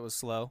much. Thought it was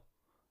slow.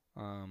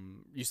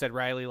 You said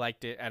Riley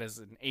liked it as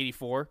an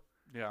 84.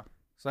 Yeah.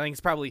 So I think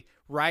it's probably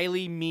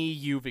Riley, me,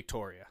 you,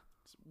 Victoria.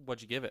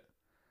 What'd you give it?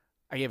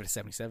 I gave it a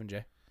 77,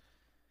 Jay.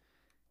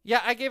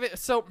 Yeah, I gave it.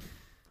 So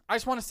I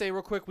just want to say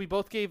real quick, we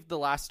both gave the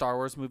last Star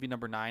Wars movie,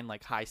 number 9,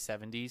 like high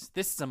 70s.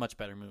 This is a much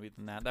better movie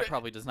than that. That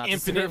probably does not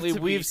infinitely.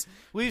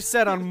 We've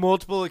said on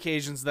multiple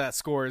occasions that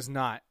score is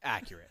not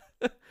accurate.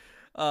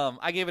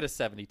 I gave it a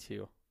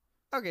 72.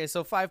 Okay,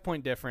 so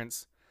 5-point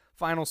difference.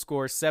 Final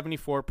score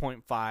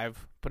 74.5,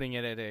 putting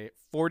it at a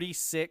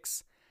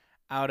 46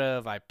 out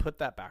of, I put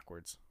that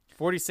backwards,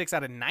 46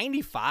 out of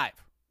 95.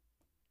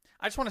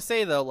 I just want to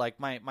say, though, like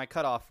my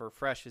cutoff for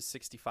fresh is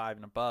 65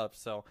 and above,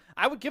 so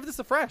I would give this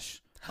a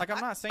fresh. Like,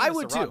 I'm not saying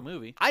it's a rotten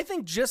movie. I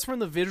think just from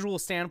the visual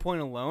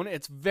standpoint alone,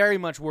 it's very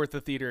much worth the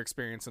theater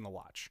experience and the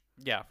watch.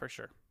 Yeah, for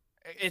sure.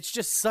 It's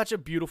just such a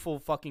beautiful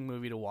fucking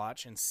movie to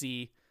watch and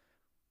see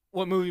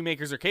what movie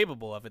makers are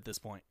capable of at this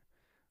point.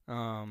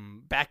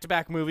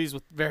 Back-to-back movies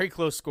with very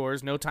close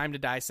scores. No Time to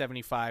Die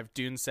 75,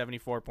 Dune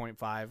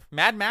 74.5.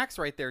 Mad Max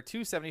right there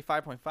too,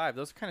 75.5.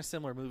 Those are kind of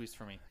similar movies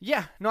for me.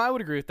 Yeah, no, I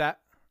would agree with that.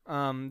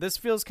 This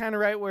feels kind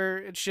of right where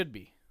it should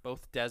be.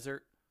 Both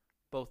desert,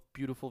 Both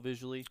beautiful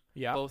visually.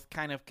 Yeah. Both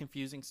kind of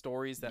confusing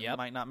stories that Yep.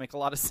 might not make a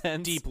lot of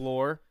sense. Deep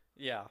lore.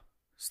 Yeah.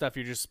 Stuff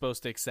you're just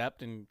supposed to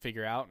accept and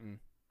figure out. And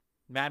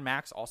Mad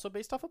Max also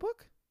based off a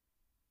book?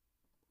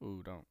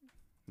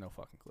 no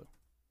fucking clue.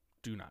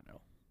 Do not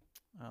know.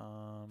 I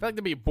Um, feel like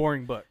that'd be a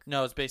boring book.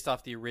 no, it's based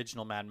off the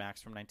original Mad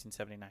Max from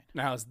 1979.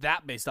 Now, is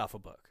that based off a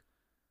book?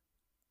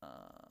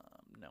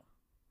 No.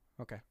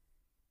 Okay.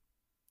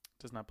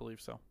 Does not believe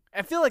so.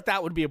 I feel like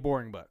that would be a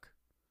boring book.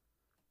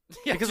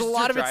 Yeah, Because a just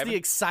lot of you're it's the driving.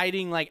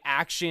 exciting like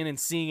action and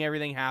seeing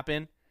everything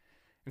happen.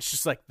 It's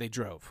just like they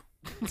drove.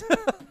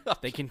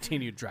 They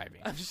continued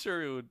driving. I'm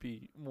sure it would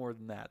be more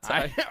than that.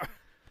 Are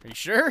you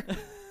sure?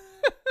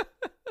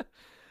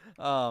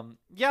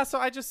 Yeah,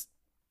 so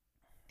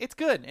it's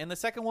good. And the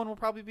second one will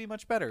probably be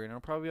much better. And it'll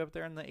probably be up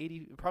there in the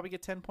 80, it'll probably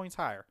get 10 points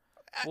higher.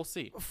 We'll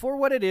see. For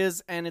what it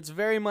is, and it's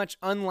very much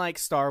unlike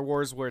Star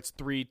Wars where it's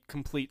 3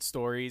 complete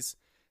stories,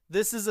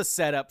 this is a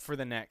setup for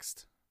the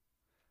next.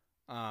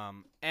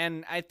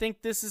 And I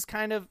think this is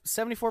kind of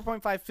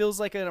 74.5 feels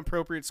like an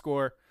appropriate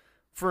score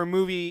for a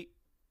movie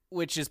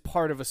which is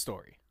part of a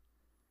story.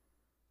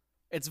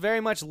 It's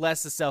very much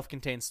less a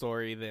self-contained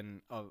story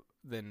than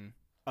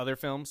other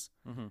films.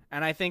 Mm-hmm.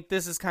 And I think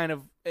this is kind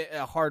of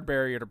a hard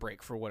barrier to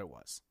break for what it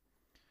was.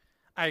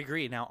 I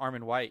agree. Now,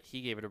 Armin White,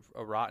 he gave it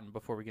a rotten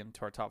before we get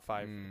into our top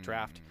 5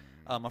 draft.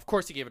 Of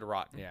course, he gave it a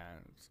rotten. Yeah,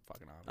 it's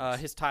fucking obvious.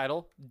 His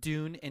title,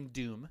 Dune and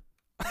Doom.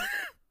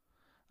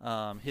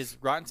 His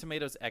Rotten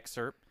Tomatoes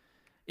excerpt.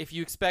 If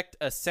you expect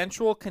a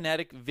sensual,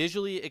 kinetic,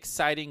 visually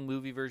exciting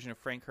movie version of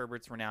Frank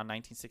Herbert's renowned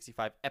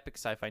 1965 epic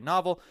sci-fi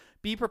novel,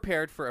 be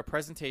prepared for a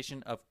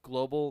presentation of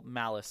global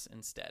malice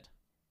instead.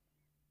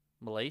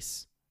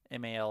 Malaise?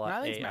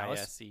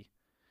 M-A-L-A-I-S-E.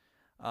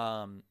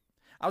 I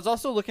was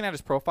also looking at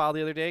his profile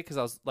the other day because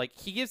I was like,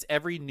 he gives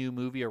every new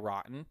movie a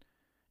rotten.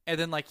 And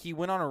then, like, he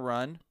went on a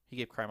run. He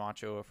gave Cry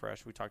Macho a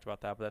fresh. We talked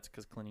about that, but that's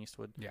because Clint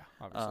Eastwood. Yeah,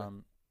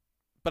 obviously.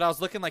 But I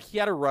was looking, like, he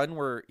had a run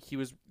where he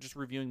was just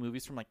reviewing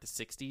movies from, like, the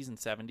 60s and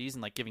 70s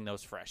and, like, giving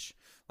those fresh.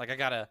 Like, I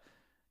gotta,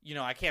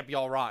 I can't be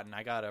all rotten.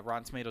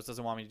 Rotten Tomatoes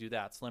doesn't want me to do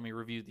that, so let me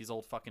review these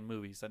old fucking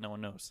movies that no one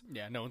knows.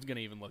 Yeah, no one's going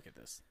to even look at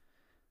this.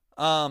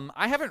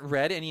 I haven't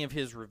read any of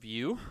his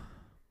review.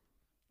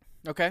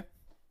 Okay.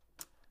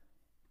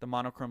 The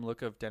monochrome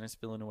look of Denis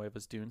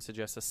Villeneuve's Dune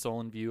suggests a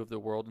sullen view of the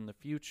world in the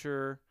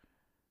future.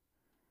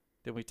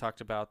 Then we talked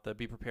about the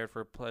be prepared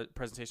for a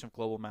presentation of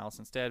global malice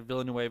instead.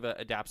 Villeneuve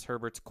adapts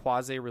Herbert's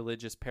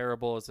quasi-religious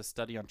parable as a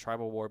study on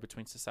tribal war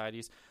between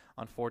societies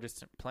on 4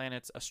 distant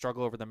planets, a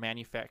struggle over the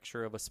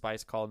manufacture of a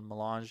spice called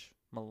melange.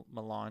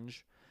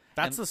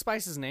 That's the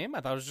spice's name?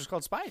 I thought it was just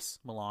called Spice.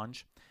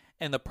 Melange.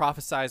 And the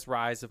prophesized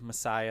rise of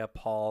Messiah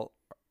Paul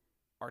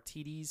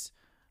Atreides.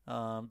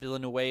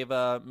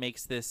 Villanueva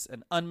makes this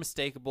an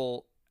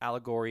unmistakable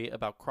allegory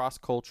about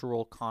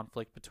cross-cultural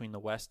conflict between the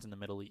West and the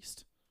Middle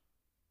East.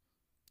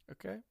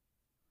 Okay.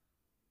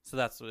 So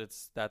that's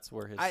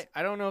where his I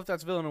don't know if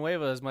that's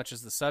Villanueva as much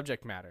as the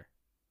subject matter.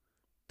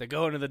 They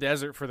go into the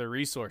desert for the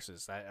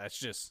resources. That's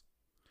just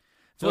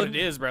that's what it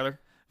is, brother.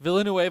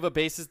 Villanueva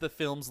bases the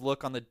film's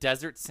look on the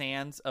desert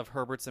sands of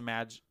Herbert's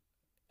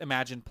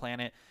imagined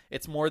planet.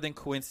 It's more than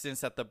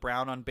coincidence that the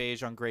brown on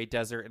beige on gray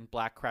desert and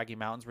black craggy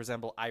mountains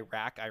resemble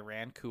Iraq,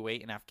 Iran,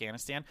 Kuwait, and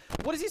Afghanistan.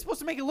 What is he supposed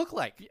to make it look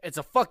like? It's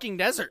a fucking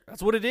desert.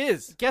 That's what it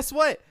is. Guess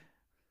what?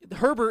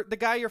 Herbert, the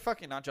guy you're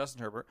fucking, not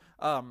Justin Herbert,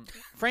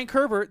 Frank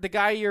Herbert, the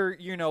guy you're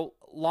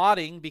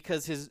lauding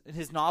because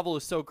his novel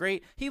is so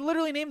great, he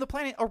literally named the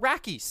planet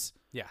Arrakis.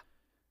 Yeah.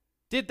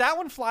 Did that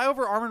one fly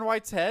over Armin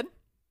White's head?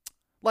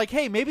 Like,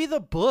 hey, maybe the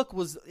book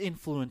was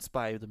influenced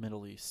by the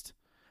Middle East.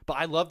 But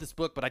I love this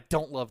book, but I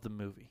don't love the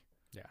movie.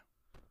 Yeah.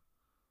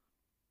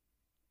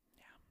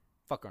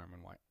 Fuck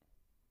Armin White.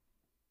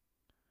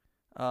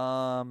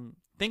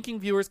 Thinking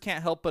viewers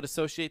can't help but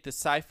associate the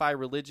sci-fi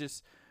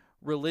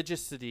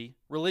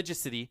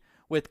religiousity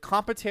with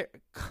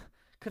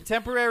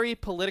contemporary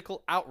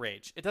political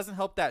outrage. It doesn't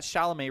help that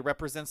Chalamet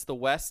represents the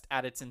West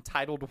at its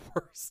entitled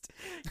worst.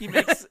 He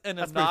makes an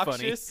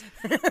obnoxious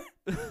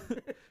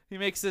he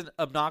makes an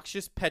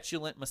obnoxious,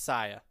 petulant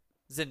messiah.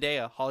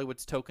 Zendaya,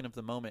 Hollywood's token of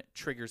the moment,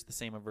 triggers the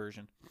same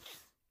aversion.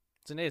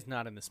 Zendaya's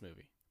not in this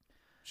movie.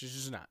 She's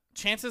just not.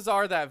 Chances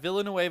are that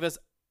Villanueva's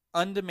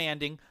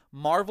undemanding,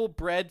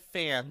 Marvel-bred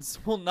fans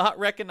will not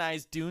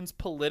recognize Dune's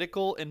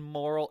political and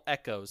moral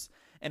echoes.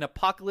 An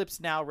Apocalypse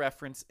Now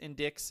reference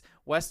indicates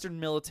Western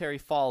military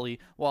folly,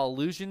 while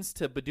allusions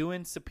to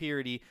Bedouin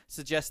superiority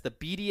suggest the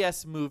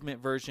BDS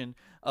movement version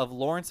of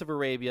Lawrence of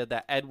Arabia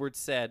that Edward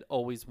said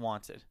always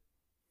wanted.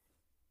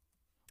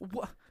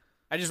 What?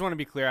 I just want to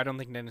be clear. I don't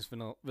think Denis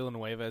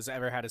Villeneuve has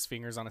ever had his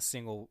fingers on a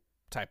single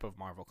type of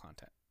Marvel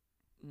content.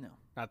 No.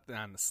 Not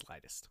in the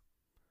slightest.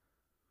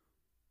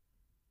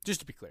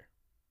 Just to be clear.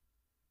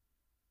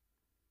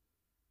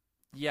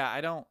 Yeah, I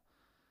don't.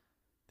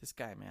 This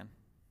guy, man.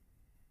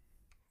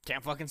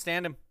 Can't fucking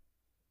stand him.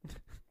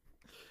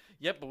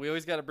 Yep, but we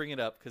always got to bring it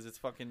up because it's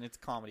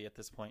comedy at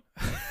this point.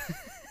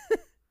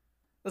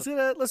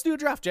 Let's do a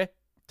draft, Jay.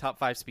 Top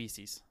 5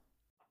 species.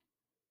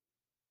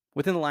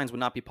 Within the Lines would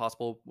not be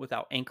possible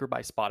without Anchor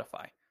by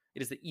Spotify.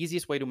 It is the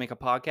easiest way to make a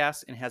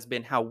podcast and has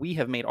been how we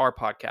have made our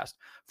podcast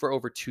for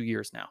over 2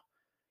 years now.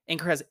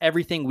 Anchor has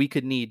everything we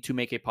could need to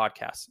make a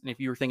podcast. And if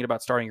you were thinking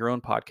about starting your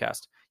own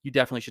podcast, you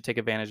definitely should take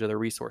advantage of their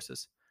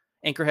resources.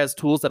 Anchor has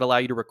tools that allow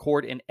you to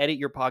record and edit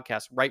your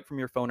podcast right from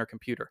your phone or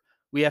computer.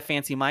 We have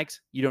fancy mics.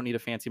 You don't need a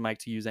fancy mic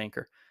to use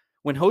Anchor.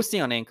 When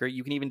hosting on Anchor,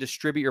 you can even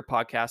distribute your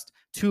podcast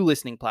to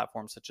listening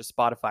platforms such as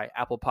Spotify,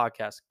 Apple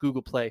Podcasts,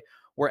 Google Play,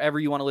 wherever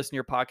you want to listen to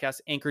your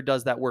podcast. Anchor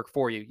does that work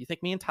for you. You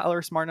think me and Tyler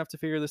are smart enough to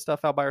figure this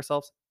stuff out by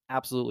ourselves?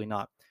 Absolutely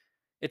not.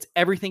 It's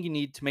everything you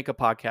need to make a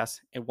podcast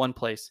in one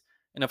place.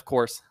 And of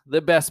course,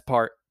 the best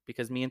part,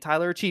 because me and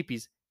Tyler are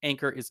cheapies,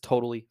 Anchor is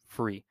totally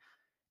free.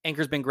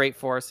 Anchor's been great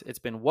for us. It's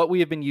been what we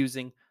have been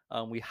using.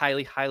 We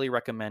highly, highly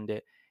recommend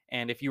it.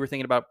 And if you were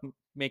thinking about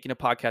making a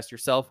podcast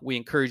yourself, we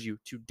encourage you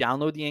to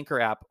download the Anchor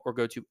app or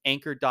go to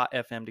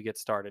anchor.fm to get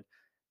started.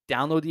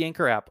 Download the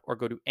Anchor app or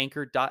go to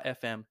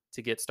anchor.fm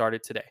to get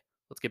started today.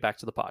 Let's get back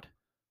to the pod.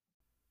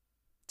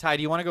 Ty,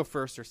 do you want to go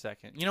first or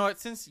second? You know what?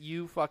 Since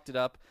you fucked it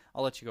up,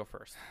 I'll let you go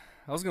first.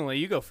 I was going to let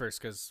you go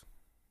first because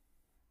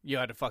you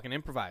had to fucking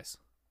improvise.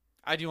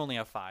 I do only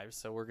have 5,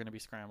 so we're going to be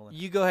scrambling.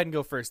 You go ahead and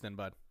go first then,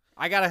 bud.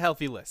 I got a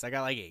healthy list. I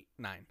got like 8,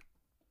 9.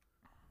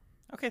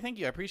 Okay, thank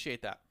you. I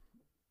appreciate that.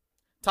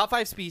 Top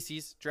 5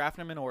 species,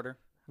 drafting them in order.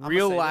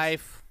 Real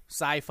life,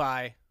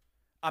 sci-fi.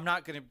 I'm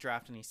not going to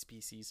draft any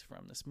species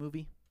from this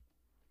movie.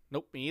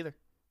 Nope, me either.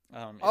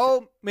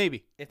 Maybe.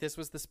 Maybe. If this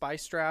was the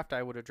Spice draft,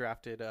 I would have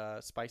drafted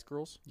Spice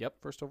Girls. Yep.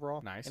 First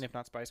overall. Nice. And if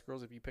not Spice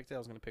Girls, if you picked it, I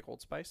was going to pick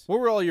Old Spice.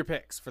 What were all your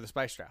picks for the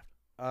Spice draft?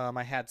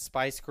 I had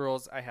Spice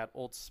Girls. I had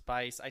Old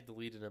Spice. I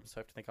deleted them, so I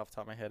have to think off the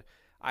top of my head.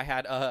 I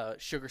had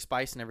Sugar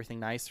Spice and Everything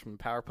Nice from the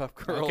Powerpuff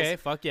Girls. Okay,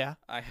 fuck yeah.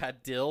 I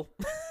had Dill.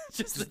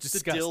 just the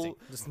disgusting.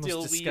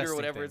 Dill weed or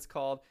whatever it's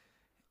called.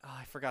 Oh,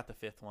 I forgot the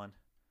 5th one.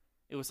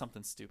 It was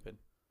something stupid.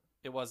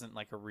 It wasn't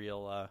like a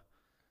real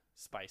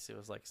spice. It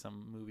was like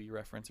some movie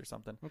reference or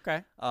something.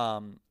 Okay.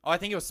 I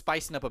think it was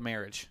spicing up a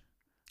marriage.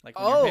 Like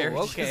when your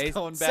marriage okay. is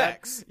going bad.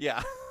 Sex.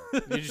 Yeah.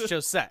 You just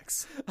chose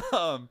sex.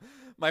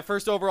 My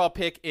first overall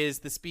pick is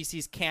the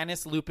species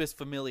Canis lupus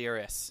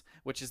familiaris,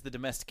 which is the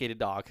domesticated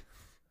dog.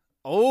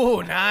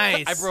 Oh,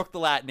 nice. I broke the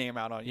Latin name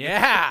out on you.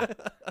 Yeah.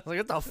 I was like,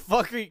 what the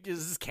fuck?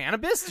 Is this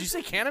cannabis? Did you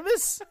say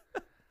cannabis?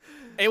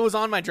 It was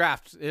on my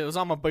draft. It was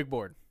on my big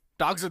board.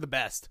 Dogs are the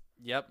best.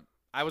 Yep.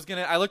 I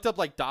looked up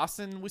like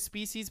Dawson with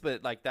species,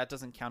 but like that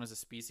doesn't count as a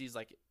species.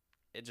 Like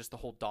it just the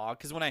whole dog.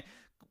 Because when I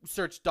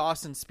searched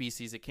Dawson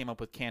species, it came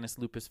up with Canis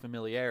lupus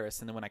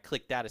familiaris, and then when I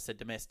clicked that, it said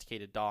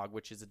domesticated dog,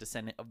 which is a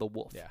descendant of the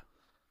wolf. Yeah.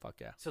 Fuck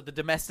yeah. So the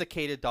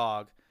domesticated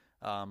dog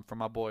from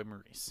my boy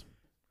Maurice.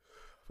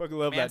 Fucking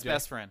love Man's that, Jay.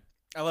 best friend.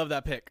 I love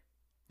that pick.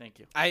 Thank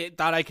you. I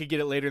thought I could get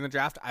it later in the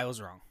draft. I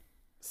was wrong.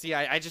 See,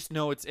 I just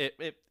know it's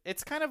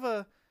kind of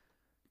a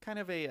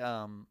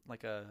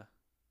like a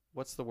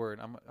what's the word?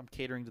 I'm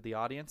catering to the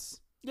audience.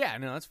 Yeah,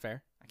 no, that's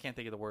fair. I can't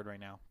think of the word right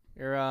now.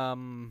 You're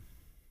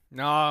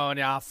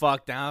no,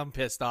 fuck. Now I'm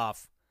pissed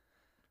off.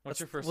 What's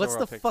your first? What's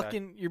the pick,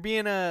 fucking? You're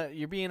being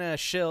a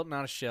shill,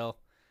 not a shill.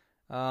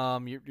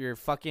 You're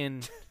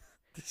fucking.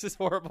 This is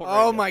horrible. Radio.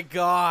 Oh my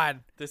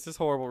god. This is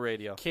horrible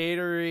radio.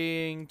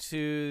 Catering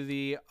to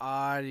the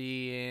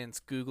audience.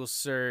 Google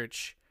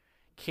search.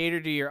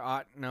 Cater to your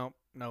nope.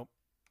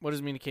 What does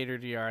it mean to cater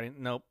to your audience?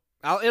 Nope.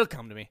 It'll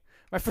come to me.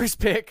 My first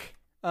pick.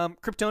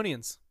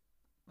 Kryptonians.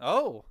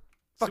 Oh,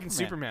 fucking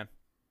Superman.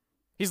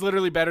 He's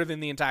literally better than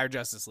the entire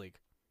Justice League.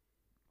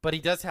 But he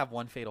does have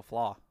one fatal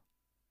flaw.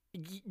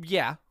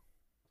 Yeah.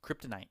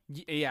 Kryptonite.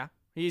 Yeah.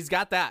 He's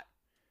got that.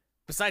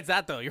 Besides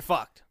that, though, you're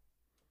fucked.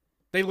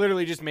 They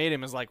literally just made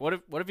him as like,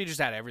 what if he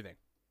just had everything?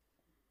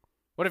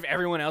 What if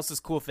everyone else's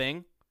cool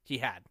thing he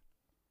had?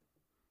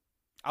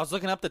 I was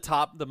looking up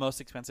the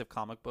most expensive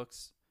comic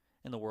books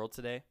in the world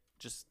today.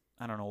 Just,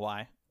 I don't know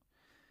why.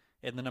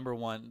 And the number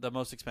one, the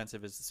most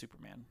expensive is the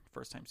Superman.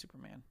 First time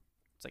Superman.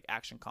 It's like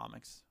Action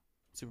Comics.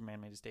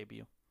 Superman made his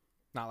debut.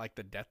 Not like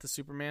the death of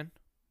Superman?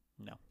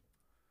 No.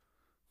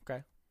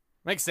 Okay.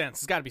 Makes sense.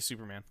 It's got to be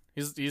Superman.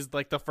 He's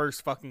like the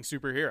first fucking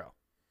superhero.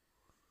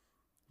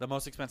 The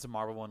most expensive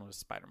Marvel one was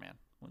Spider-Man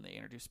when they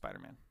introduced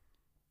Spider-Man.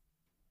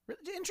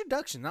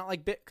 Introduction, not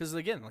like bit, because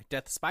again, like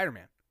Death of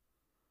Spider-Man.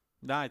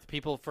 Nah, it's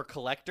people for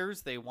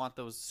collectors, they want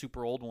those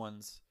super old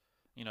ones.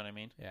 You know what I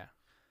mean? Yeah.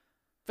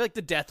 I feel like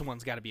the Death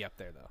one's got to be up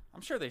there, though.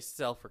 I'm sure they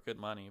sell for good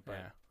money. But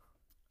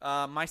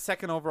yeah. My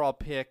second overall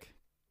pick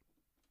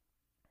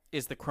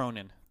is the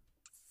Cronin.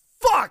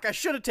 Fuck! I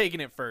should have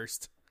taken it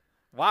first.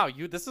 Wow,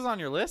 this is on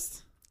your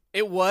list?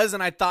 It was,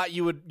 and I thought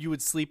you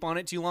would sleep on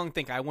it too long,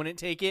 think I wouldn't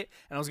take it,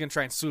 and I was going to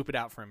try and swoop it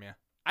out from you.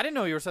 I didn't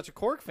know you were such a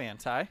Korg fan,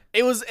 Ty.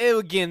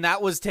 Again,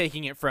 that was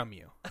taking it from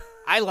you.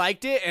 I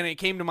liked it, and it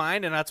came to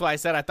mind, and that's why I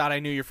said I thought I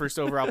knew your first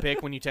overall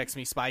pick when you text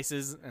me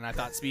spices, and I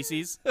thought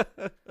species.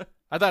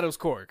 I thought it was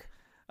Korg.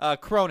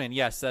 Cronin,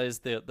 yes, that is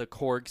the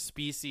Korg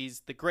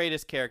species, the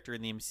greatest character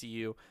in the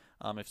MCU.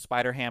 If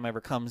Spider-Ham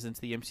ever comes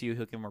into the MCU,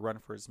 he'll give him a run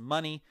for his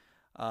money.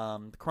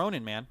 The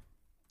Cronin, man.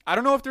 I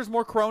don't know if there's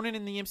more Cronin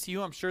in the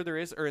MCU. I'm sure there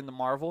is, or in the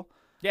Marvel.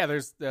 Yeah,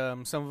 there's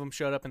some of them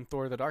showed up in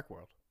Thor: The Dark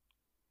World.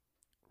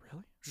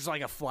 Really? Just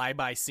like a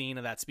flyby scene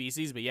of that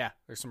species, but yeah,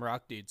 there's some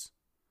rock dudes.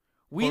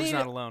 We Korg's need.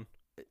 not alone.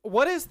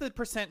 What is the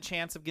 %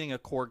 chance of getting a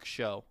Korg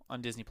show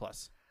on Disney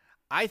Plus?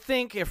 I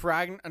think if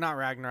not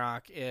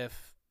Ragnarok,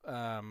 if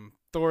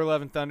Thor: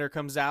 Love and Thunder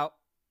comes out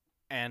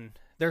and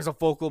there's a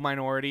vocal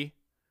minority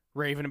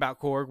raving about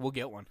Korg, we'll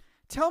get one.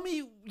 Tell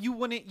me you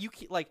wouldn't.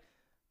 Like,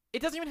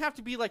 it doesn't even have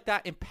to be like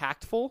that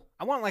impactful.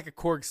 I want like a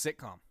Korg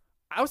sitcom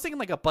I was thinking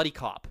like a buddy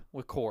cop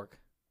with Korg.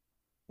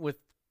 with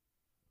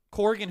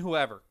Korg and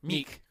whoever.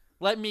 Meek.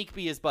 Let Meek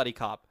be his buddy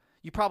cop.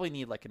 You probably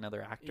need like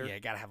another actor. yeah,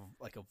 gotta have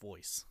like a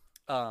voice.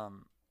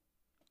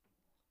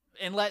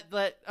 And let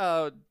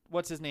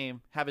what's his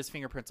name have his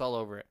fingerprints all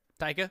over it.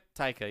 Taika,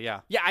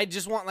 yeah. Yeah, I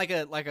just want like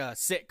a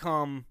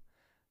sitcom.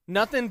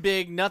 Nothing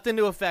big, nothing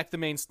to affect the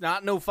main.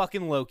 Not no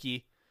fucking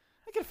Loki.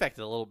 I could affect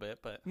it a little bit,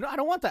 but No, I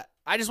don't want that.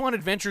 I just want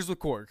Adventures with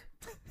Korg.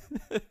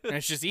 And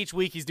it's just each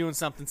week he's doing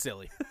something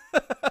silly.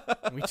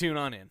 And we tune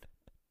on in.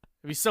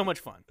 It'd be so much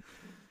fun.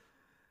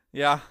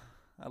 yeah,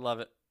 I love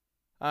it.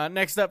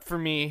 Next up for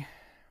me,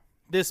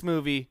 this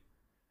movie,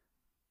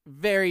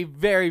 very,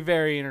 very,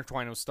 very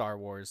intertwined with Star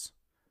Wars.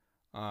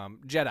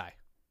 Jedi.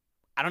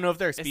 I don't know if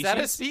they're a species. Is that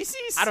a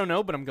species? I don't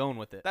know, but I'm going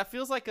with it. That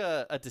feels like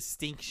a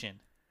distinction.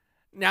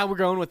 Now we're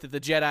going with it, the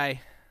Jedi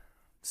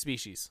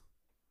species.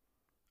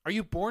 Are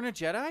you born a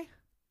Jedi?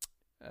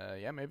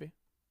 Yeah, maybe.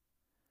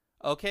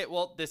 Okay,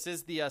 well, this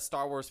is the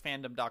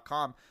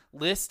StarWarsFandom.com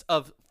list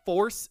of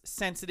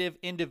Force-sensitive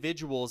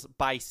individuals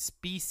by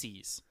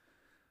species.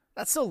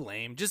 That's so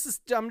lame.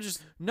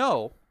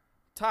 No,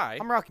 Ty.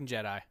 I'm rocking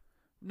Jedi.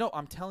 No,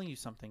 I'm telling you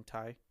something,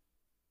 Ty.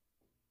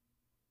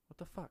 What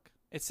the fuck?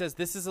 It says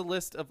this is a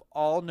list of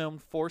all known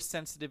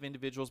Force-sensitive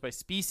individuals by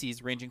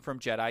species, ranging from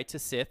Jedi to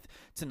Sith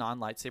to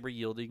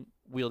non-lightsaber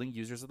wielding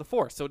users of the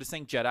Force. So it is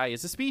saying Jedi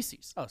is a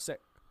species. Oh, sick.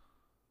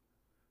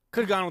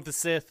 Could have gone with the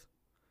Sith.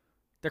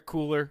 They're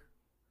cooler.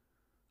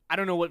 I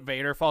don't know what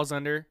Vader falls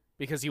under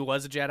because he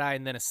was a Jedi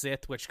and then a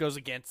Sith, which goes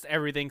against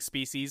everything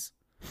species.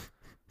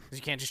 Because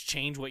you can't just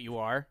change what you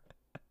are.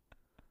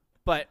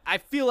 But I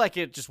feel like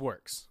it just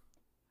works.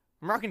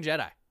 I'm rocking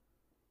Jedi.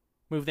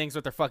 Move things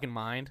with their fucking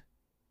mind.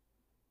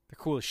 They're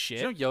cool as shit.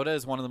 Do you know Yoda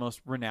is one of the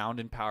most renowned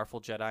and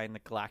powerful Jedi in the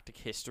galactic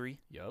history?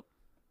 Yup.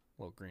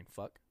 Little green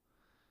fuck.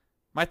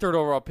 My third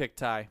overall pick,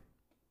 Ty.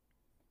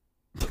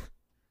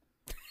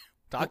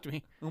 Talk to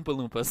me. Oompa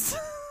Loompas.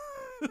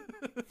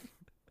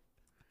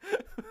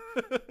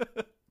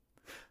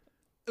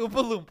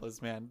 Oompa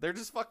Loompas, man. They're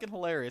just fucking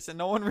hilarious, and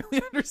no one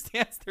really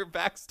understands their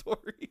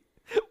backstory,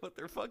 but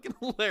they're fucking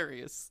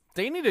hilarious.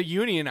 They need to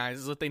unionize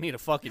is what they need to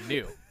fucking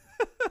do.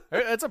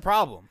 That's a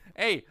problem.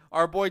 Hey,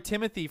 our boy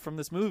Timothy from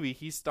this movie,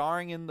 he's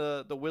starring in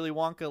the Willy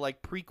Wonka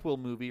like prequel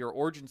movie or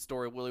origin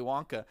story of Willy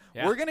Wonka.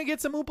 Yeah. We're gonna get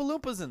some Oompa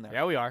Loompas in there.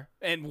 Yeah, we are.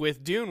 And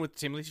with Dune, with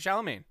Timothée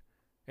Chalamet.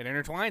 It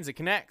intertwines. It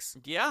connects.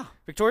 Yeah.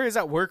 Victoria's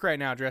at work right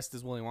now dressed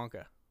as Willy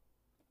Wonka. It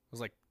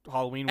was like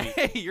Halloween week.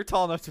 Hey, you're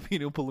tall enough to be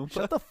an Oompa Loompa.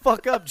 Shut the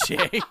fuck up,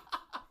 Jay.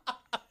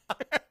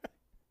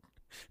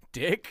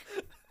 Dick.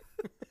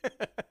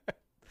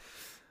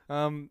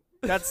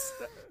 That's...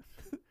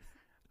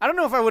 I don't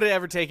know if I would have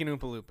ever taken Oompa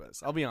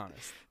Loompas. I'll be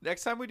honest.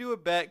 Next time we do a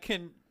bet,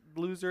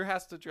 loser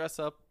has to dress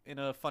up in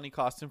a funny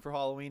costume for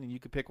Halloween, and you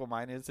could pick what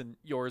mine is, and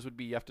yours would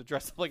be you have to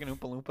dress up like an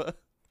Oompa Loompa.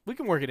 We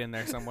can work it in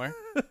there somewhere.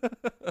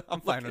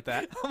 I'm fine with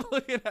that. I'm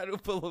looking at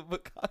Oompa Loompa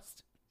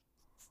costume.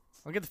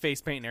 I'll get the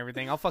face paint and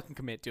everything. I'll fucking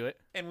commit to it.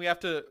 And we have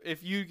to,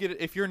 if you're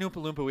an Oompa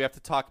Loompa, we have to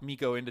talk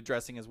Miko into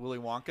dressing as Willy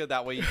Wonka.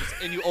 That way,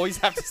 and you always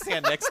have to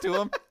stand next to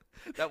him.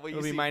 That way,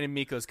 It'll be mine and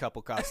Miko's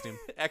couple costume.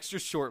 extra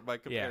short by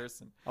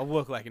comparison. Yeah, I'll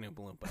look like an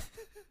Oompa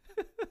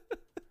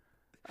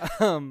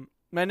Loompa.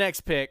 My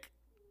next pick,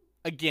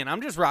 again,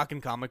 I'm just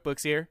rocking comic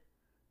books here.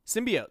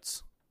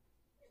 Symbiotes.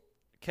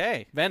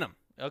 Okay. Venom.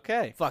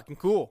 Okay. Fucking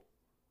cool.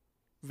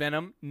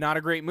 Venom, not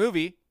a great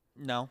movie.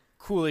 No.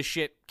 Cool as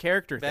shit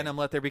character Venom, thing.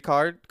 Let There Be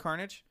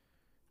Carnage.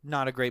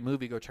 Not a great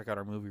movie. Go check out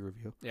our movie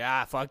review.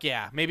 Yeah, fuck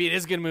yeah. Maybe it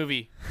is a good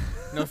movie.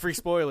 No free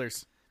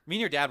spoilers. Me and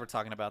your dad were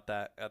talking about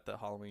that at the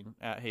Halloween,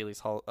 at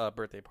Haley's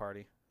birthday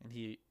party, and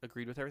he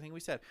agreed with everything we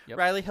said. Yep.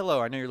 Riley,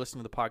 hello. I know you're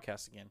listening to the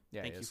podcast again.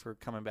 Yeah, Thank he you is. for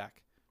coming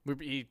back.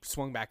 He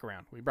swung back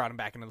around. We brought him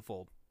back into the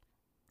fold.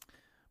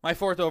 My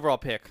fourth overall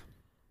pick.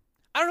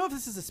 I don't know if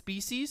this is a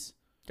species.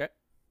 Okay.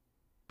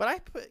 But I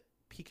put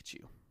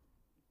Pikachu.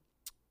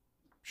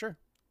 Sure.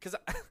 Because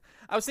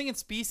I was thinking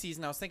species,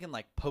 and I was thinking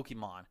like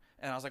Pokemon.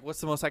 And I was like, what's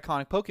the most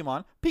iconic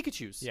Pokemon?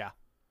 Pikachu's. Yeah.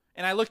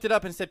 And I looked it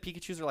up and it said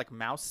Pikachus are like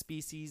mouse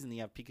species, and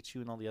you have Pikachu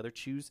and all the other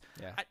chews.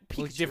 Yeah.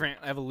 Pikachu, Like different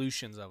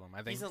evolutions of him, I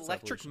think. He's an it's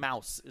electric evolution.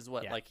 mouse is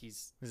what Yeah. like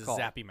he's He's a called.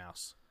 zappy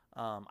mouse.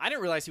 I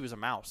didn't realize he was a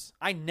mouse.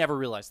 I never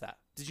realized that.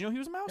 Did you know he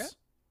was a mouse?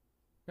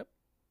 Yeah.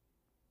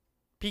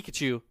 Yep.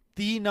 Pikachu,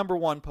 the number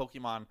one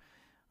Pokemon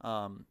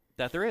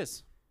that there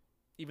is.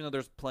 Even though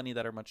there's plenty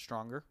that are much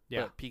stronger.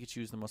 Yeah. But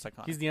Pikachu's the most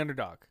iconic. He's the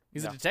underdog.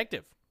 He's Yeah. a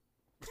detective.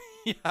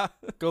 yeah.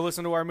 Go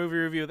listen to our movie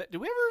review. Did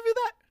we ever review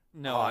that?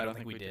 No, Oh, I don't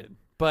think we did.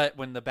 But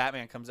when the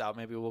Batman comes out,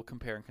 maybe we'll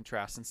compare and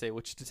contrast and say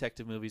which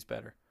detective movie's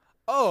better.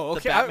 Oh, The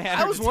okay. Batman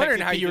I or was wondering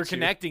Detective how you were Pikachu?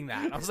 connecting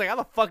that. I was like, how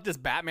the fuck does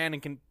Batman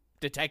and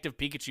Detective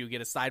Pikachu get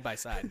a side by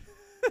side.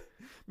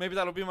 Maybe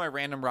that'll be my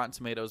random Rotten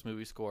Tomatoes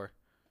movie score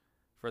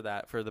for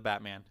the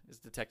Batman is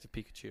Detective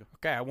Pikachu.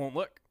 Okay, I won't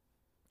look.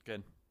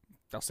 Good.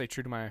 I'll stay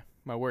true to my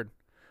word.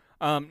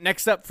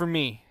 Next up for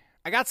me,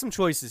 I got some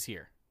choices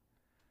here.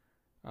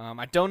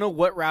 I don't know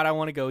what route I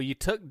want to go. You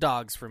took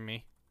dogs from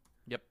me.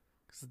 Yep.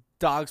 'Cause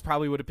dogs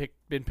probably would have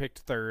been picked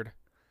third.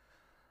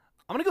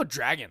 I'm going to go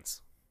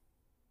dragons.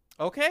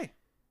 Okay.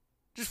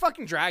 Just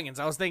fucking dragons.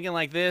 I was thinking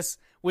like this.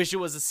 Wish it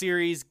was a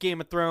series. Game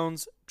of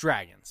Thrones.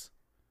 Dragons.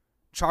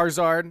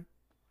 Charizard.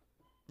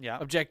 Yeah.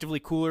 Objectively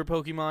cooler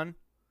Pokemon.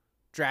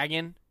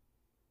 Dragon.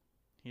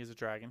 He is a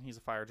dragon. He's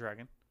a fire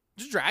dragon.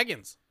 Just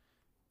dragons.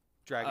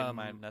 Dragon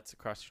my nuts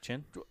across your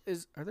chin.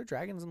 Are there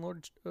dragons in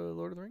Lord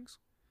of the Rings?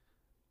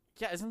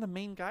 Yeah, isn't the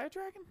main guy a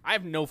dragon? I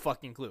have no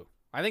fucking clue.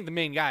 I think the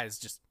main guy is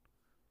just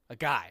a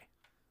guy.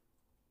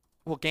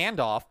 Well,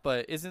 Gandalf,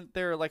 but isn't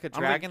there like a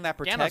dragon that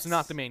protects? Gandalf's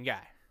not the main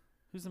guy.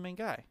 Who's the main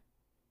guy?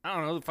 I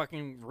don't know, the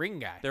fucking ring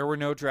guy. There were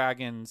no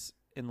dragons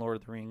in Lord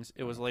of the Rings.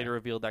 It was later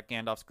revealed that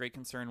Gandalf's great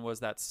concern was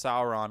that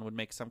Sauron would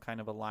make some kind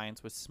of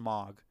alliance with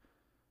Smaug.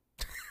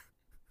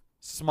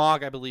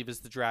 Smaug, I believe,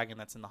 is the dragon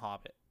that's in The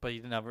Hobbit, but he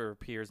never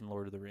appears in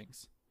Lord of the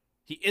Rings.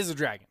 He is a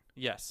dragon.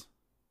 Yes.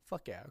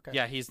 Fuck yeah, okay.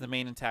 Yeah, he's the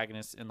main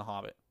antagonist in The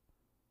Hobbit.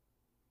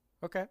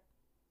 Okay.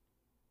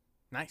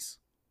 Nice.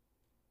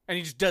 And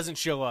he just doesn't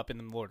show up in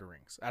the Lord of the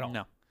Rings at all.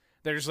 No.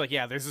 They're just like,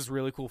 yeah, there's this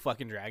really cool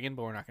fucking dragon,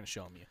 but we're not going to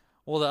show him you.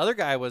 Well, the other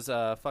guy was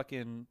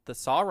fucking the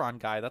Sauron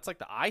guy. That's like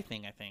the eye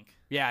thing, I think.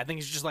 Yeah, I think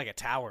he's just like a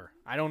tower.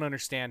 I don't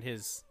understand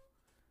his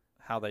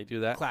How they do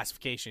that.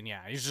 classification.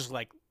 Yeah, he's just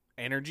like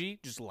energy,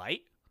 just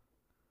light.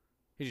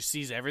 He just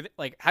sees everything.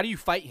 Like, how do you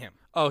fight him?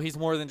 Oh, he's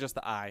more than just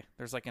the eye.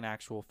 There's like an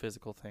actual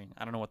physical thing.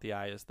 I don't know what the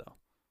eye is, though.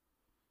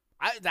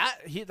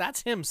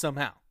 That's him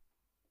somehow.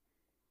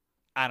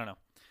 I don't know.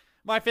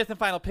 My fifth and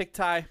final pick,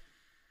 Ty.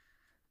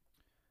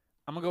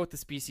 I'm going to go with the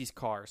species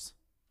Cars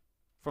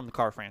from the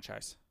car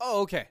franchise.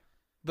 Oh, okay.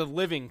 The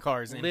living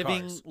cars in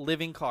cars.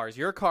 Living cars.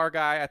 You're a car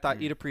guy. I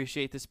thought you'd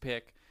appreciate this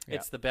pick. Yeah.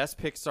 It's the best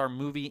Pixar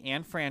movie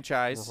and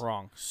franchise.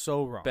 Wrong.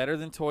 So wrong. Better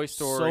than Toy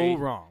Story. So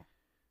wrong.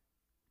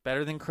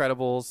 Better than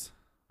Credibles.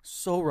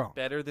 So wrong.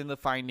 Better than the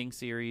Finding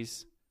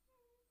series.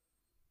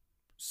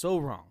 So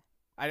wrong.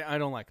 I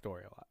don't like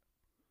Dory a lot.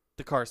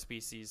 The car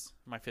species.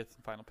 My fifth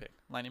and final pick.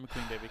 Lightning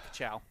McQueen, baby.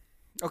 Ka-chow.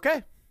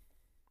 Okay.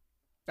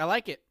 I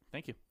like it.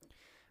 Thank you.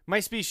 My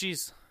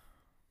species,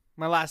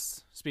 my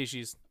last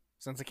species,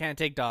 since I can't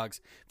take dogs,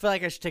 I feel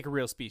like I should take a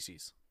real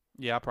species.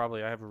 Yeah,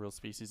 probably. I have a real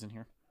species in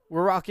here.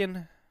 We're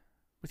rocking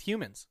with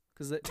humans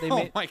because they Oh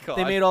made, my God.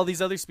 they made all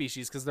these other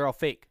species because they're all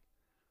fake.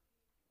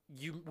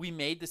 We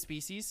made the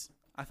species?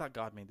 I thought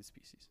God made the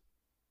species.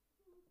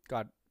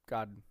 God,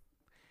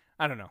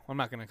 I don't know. I'm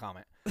not going to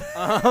comment.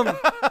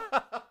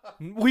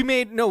 We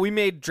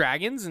made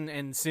dragons and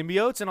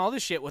symbiotes and all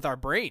this shit with our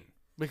brain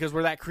because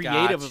we're that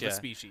creative of a Gotcha.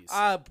 species.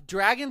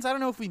 Dragons, I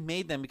don't know if we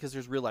made them because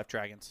there's real life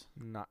dragons.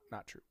 Not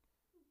true.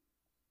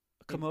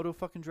 Komodo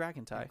fucking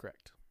dragon, Ty.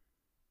 Incorrect.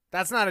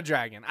 That's not a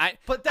dragon.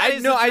 But that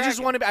is a I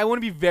just dragon. want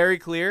to be very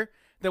clear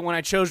that when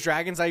I chose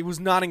dragons, I was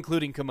not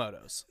including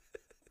Komodos.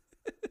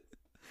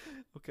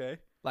 Okay.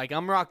 Like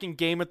I'm rocking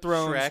Game of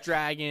Thrones Shrek.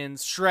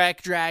 dragons,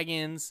 Shrek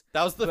dragons.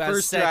 That was the who has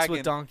first sex dragon.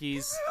 with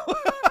donkeys.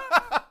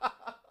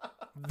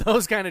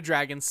 Those kind of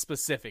dragons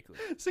specifically.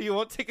 So you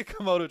won't take a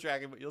Komodo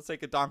dragon, but you'll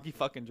take a donkey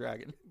fucking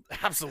dragon.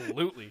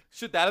 Absolutely.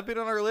 Should that have been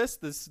on our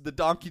list? The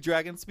donkey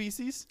dragon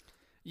species?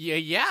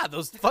 Yeah.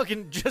 Those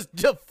fucking just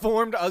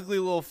deformed, ugly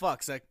little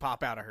fucks that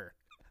pop out of her.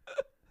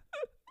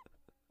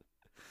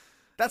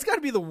 That's got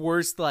to be the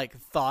worst, like,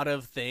 thought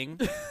of thing.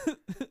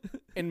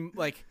 And,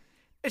 like,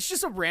 it's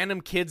just a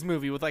random kids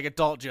movie with, like,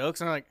 adult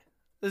jokes. And I'm like,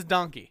 this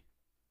donkey.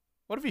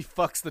 What if he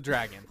fucks the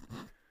dragon?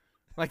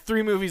 Like,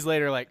 3 movies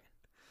later, like,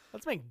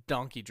 let's make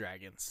donkey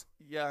dragons.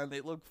 Yeah, and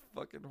they look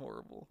fucking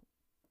horrible.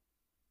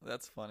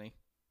 That's funny.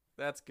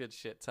 That's good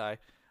shit, Ty.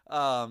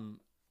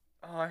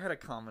 I had a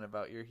comment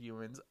about your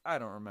humans. I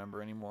don't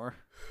remember anymore.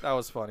 That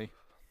was funny.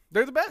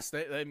 They're the best.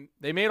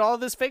 They made all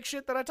of this fake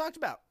shit that I talked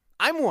about.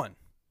 I'm one.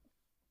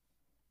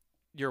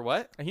 You're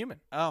what? A human.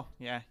 Oh,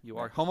 yeah, you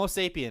are. Homo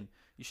sapien.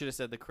 You should have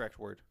said the correct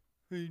word.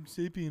 I'm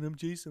sapien. I'm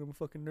Jason. I'm a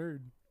fucking nerd.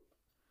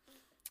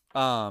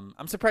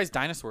 I'm surprised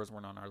dinosaurs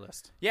weren't on our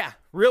list. Yeah.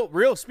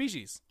 Real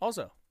species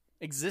also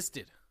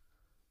existed.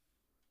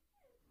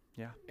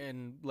 Yeah.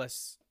 And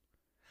less.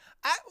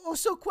 I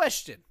also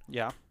question.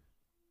 Yeah.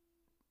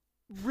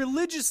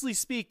 Religiously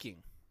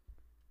speaking,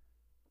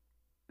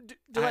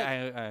 do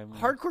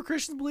hardcore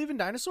Christians believe in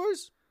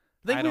dinosaurs?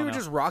 Think I we don't were know.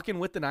 just rocking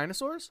with the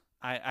dinosaurs?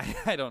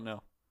 I don't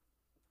know.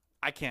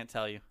 I can't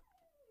tell you.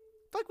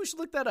 I feel like we should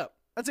look that up.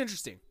 That's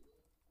interesting.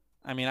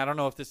 I mean, I don't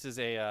know if this is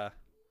a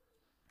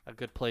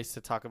good place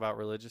to talk about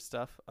religious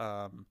stuff.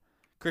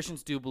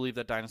 Christians do believe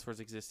that dinosaurs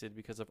existed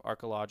because of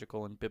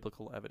archaeological and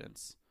biblical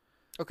evidence.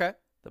 Okay.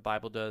 The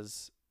Bible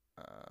does.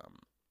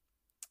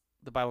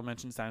 The Bible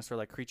mentions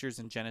dinosaur-like creatures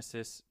in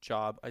Genesis,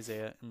 Job,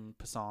 Isaiah, and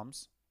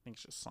Psalms. I think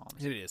it's just Psalms.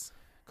 It is.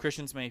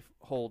 Christians may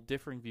hold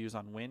differing views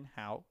on when,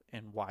 how,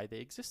 and why they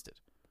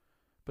existed.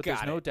 but Got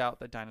there's no it. doubt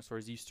that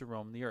dinosaurs used to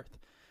roam the earth,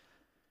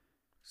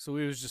 So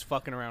we was just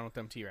fucking around with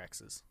them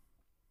T-Rexes.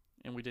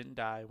 and we didn't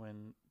die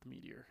when the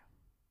meteor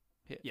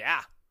hit.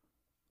 Yeah.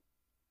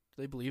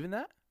 Do they believe in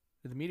that?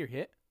 Did the meteor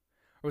hit?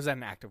 Or was that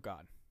an act of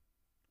God?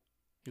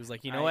 He was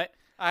like, you know what?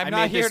 I'm I not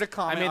made here this- to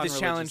comment. I made on this religious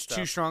challenge stuff.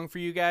 too strong for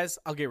you guys.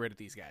 I'll get rid of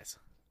these guys.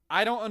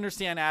 I don't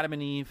understand Adam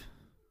and Eve.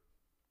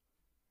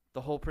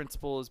 The whole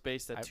principle is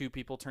based that two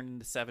people turned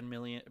into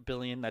 7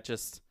 billion. That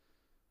just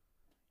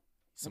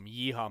Some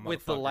yeehaw motherfuckers.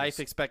 with the life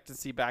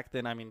expectancy back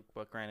then. I mean,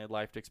 well, granted,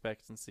 life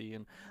expectancy,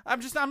 and I'm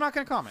not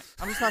going to comment.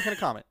 I'm just not going to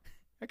comment.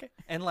 Okay.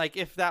 And like,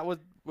 if that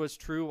was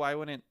true, why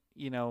wouldn't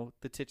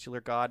the titular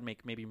God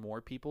make maybe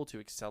more people to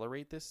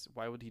accelerate this?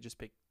 Why would he just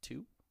pick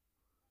 2?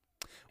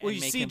 Well, And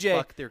you make see, him Jay,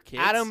 fuck their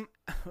kids?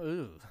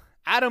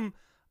 Adam,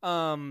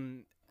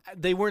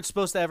 they weren't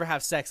supposed to ever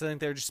have sex. I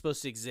think they were just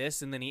supposed to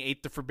exist, and then he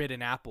ate the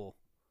forbidden apple,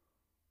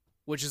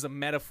 which is a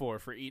metaphor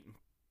for eating.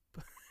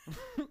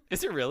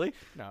 Is it really?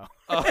 No.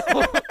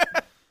 Oh.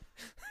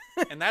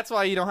 And that's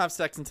why you don't have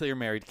sex until you're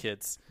married,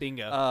 kids.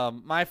 Bingo.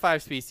 My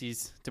 5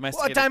 species,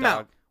 domesticated time dog.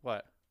 out.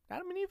 What?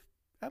 Adam and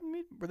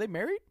Eve, were they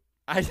married?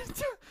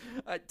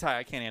 Ty,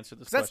 I can't answer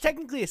this 'Cause that's question.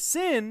 technically a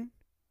sin.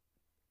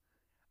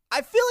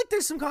 I feel like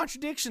there's some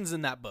contradictions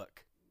in that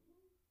book.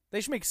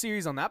 They should make a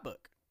series on that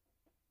book.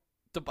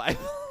 The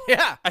Bible.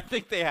 Yeah. I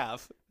think they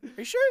have. Are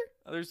you sure?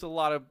 There's a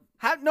lot of.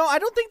 No, I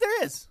don't think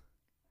there is.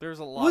 There's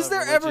a lot. Was of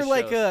there ever religious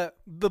like shows.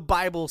 the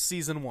Bible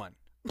season 1?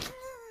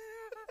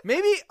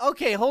 Maybe.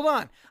 Okay, hold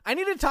on. I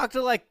need to talk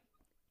to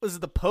was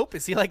it the Pope?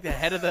 Is he like the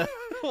head of the?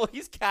 Well,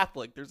 he's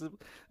Catholic. There's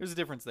a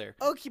difference there.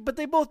 Okay, but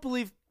they both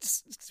believe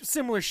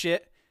similar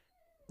shit.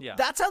 Yeah.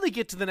 That's how they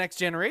get to the next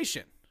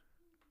generation.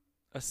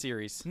 A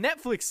series,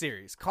 Netflix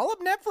series. Call up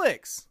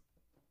Netflix.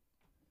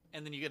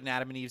 and then you get an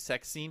Adam and Eve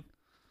sex scene.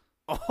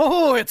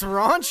 Oh, it's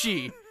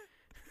raunchy.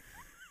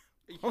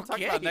 You can talk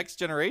Okay. about next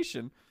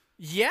generation.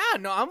 Yeah,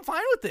 no, I'm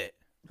fine with it.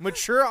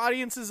 Mature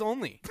audiences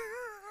only.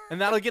 And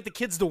that'll get the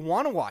kids to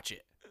want to watch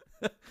it.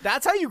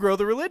 That's how you grow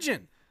the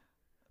religion.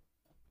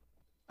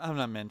 I'm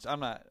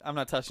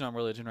not touching on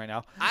religion right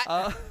now.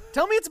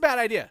 Tell me it's a bad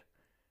idea.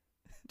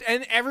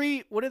 And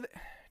what are they?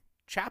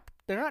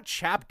 They're not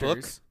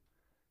chapters.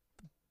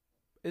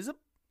 Is it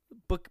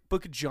book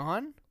of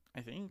John?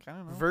 I think I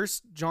don't know.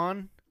 Verse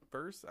John?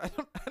 Verse? I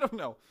don't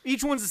know.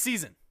 Each one's a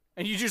season.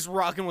 And you just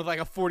rocking with like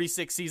a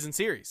 46 season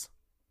series.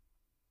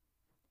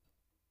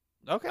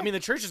 Okay. I mean, the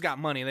church has got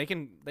money. They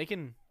can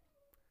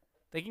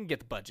get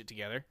the budget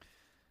together.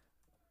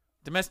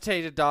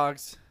 domesticated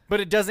dogs. But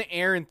it doesn't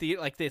air in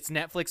theater. Like, it's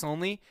Netflix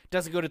only. It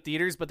doesn't go to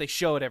theaters, but they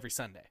show it every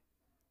Sunday.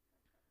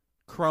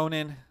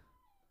 Cronin,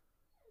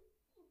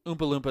 Oompa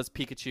Loompas,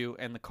 Pikachu,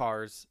 and the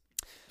Cars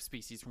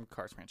species from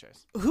Cars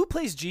franchise. Who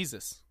plays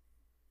Jesus?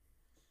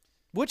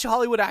 Which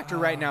Hollywood actor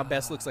right now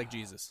best looks like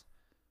Jesus?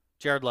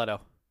 Jared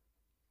Leto.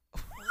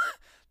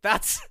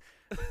 That's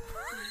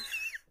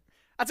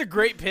a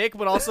great pick,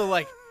 but also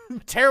like a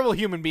terrible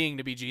human being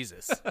to be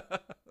Jesus.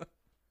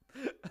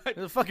 He's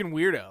a fucking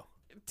weirdo.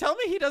 Tell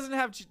me he doesn't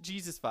have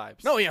Jesus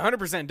vibes. No, he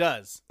 100%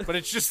 does. But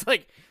it's just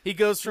like he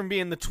goes from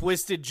being the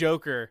twisted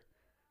Joker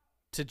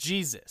to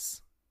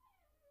Jesus.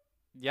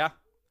 Yeah.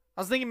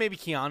 I was thinking maybe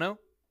Keanu.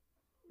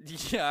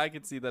 Yeah, I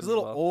could see that He's as a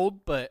little well.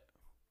 old, but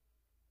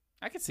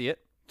I could see it.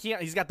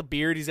 he's got the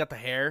beard, he's got the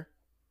hair.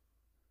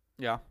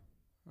 Yeah.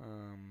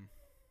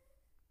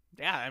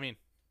 Yeah, I mean,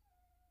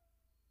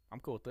 I'm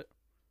cool with it.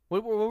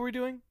 What were we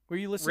doing? Were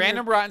you listening?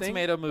 Random to Rotten thing?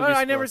 Tomato movie Oh, no,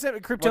 I score. never said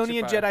it. What's your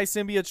Kryptonian, five? Jedi,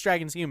 symbiotes,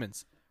 dragons,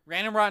 humans.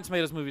 Random Rotten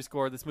Tomatoes movie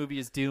score. This movie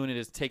is Dune.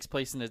 It takes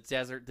place in the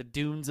desert, the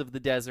dunes of the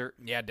desert.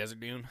 Yeah, Desert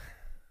Dune.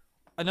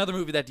 Another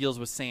movie that deals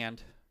with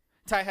sand.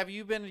 Ty, have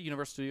you been to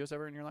Universal Studios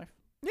ever in your life?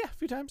 Yeah, a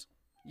few times.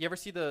 You ever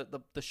see the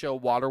show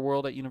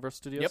Waterworld at Universal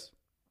Studios?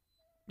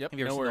 Yep. Have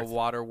you ever seen the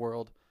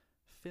Waterworld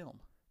film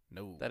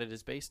No. that it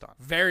is based on?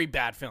 Very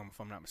bad film, if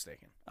I'm not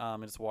mistaken.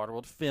 It's a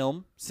Waterworld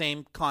film.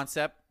 Same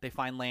concept. They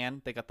find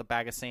land. They got the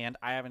bag of sand.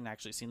 I haven't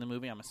actually seen the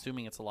movie. I'm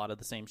assuming it's a lot of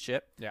the same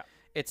shit. Yeah.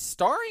 It's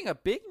starring a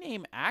big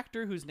name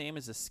actor whose name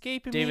is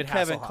escaping David me.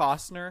 Kevin Hasselhoff.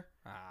 Costner.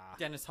 Ah.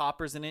 Dennis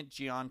Hopper's in it.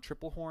 Gian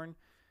Triplehorn.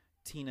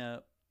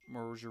 Tina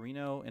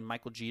Margarino and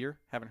Michael Jeter.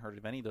 Haven't heard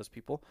of any of those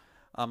people.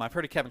 I've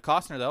heard of Kevin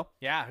Costner, though.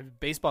 Yeah,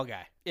 baseball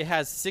guy. It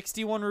has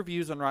 61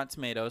 reviews on Rotten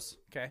Tomatoes.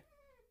 Okay.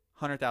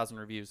 100,000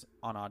 reviews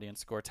on audience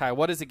score. Ty,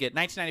 what does it get?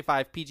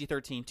 1995,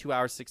 PG-13, 2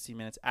 hours, 16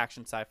 minutes,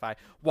 action sci-fi,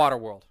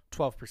 Waterworld.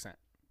 12%.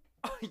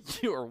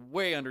 You are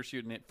way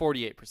undershooting it.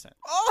 48%.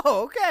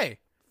 Oh, okay.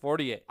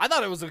 48. I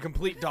thought it was a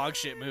complete dog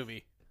shit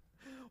movie.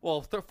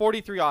 Well,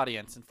 43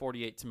 audience and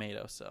 48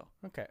 tomato, so.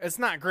 Okay. It's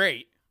not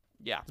great.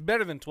 Yeah. It's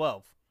better than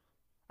 12.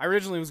 I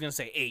originally was going to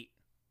say 8.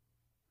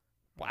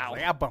 Wow.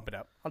 I'll bump it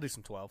up. I'll do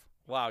some 12.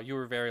 Wow, you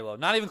were very low.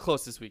 Not even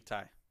close this week,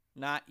 Ty.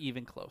 Not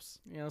even close.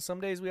 You know, some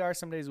days we are,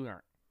 some days we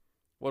aren't.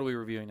 What are we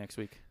reviewing next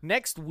week?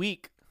 Next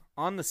week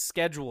on the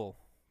schedule,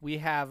 we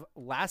have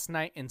Last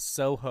Night in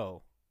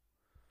Soho.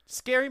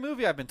 Scary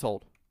movie, I've been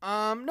told.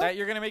 No, That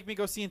you're going to make me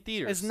go see in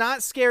theaters. it's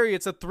not scary.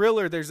 It's a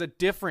thriller. There's a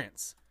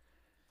difference.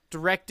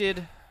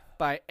 Directed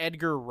by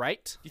Edgar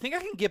Wright. Do you think I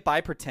can get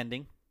by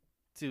pretending?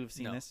 to have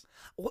seen No. this?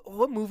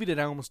 What movie did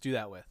I almost do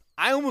that with?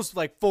 I almost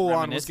like full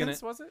on was gonna.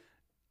 Reminiscence, was it?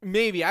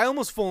 Maybe I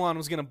almost full on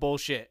was gonna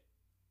bullshit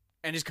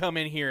and just come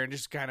in here and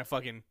just kind of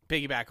fucking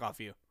piggyback off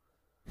you.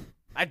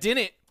 I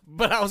didn't,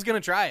 but I was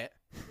gonna try it.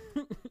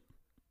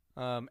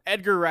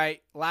 Edgar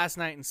Wright, Last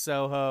Night in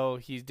Soho.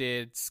 He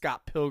did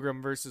Scott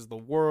Pilgrim versus the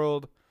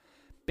World,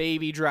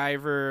 Baby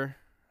Driver,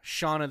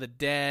 Shaun of the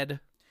Dead.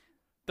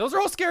 Those are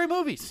all scary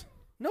movies.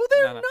 No,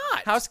 they're No.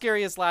 not. How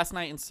scary is Last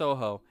Night in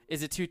Soho?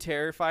 Is it too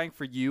terrifying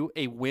for you,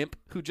 a wimp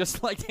who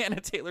just liked Anna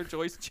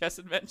Taylor-Joy's chess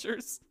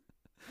adventures?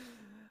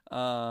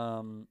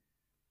 Did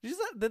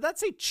that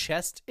say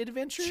Chest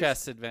Adventures?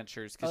 Chess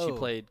adventures, because she Oh.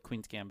 played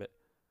Queen's Gambit.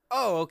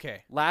 Oh,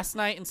 okay. Last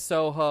Night in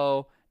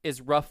Soho is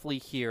roughly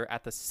here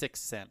at the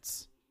Sixth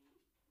Sense.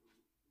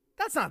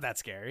 That's not that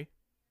scary.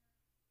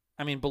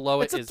 I mean,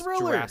 below It's it a is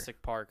thriller.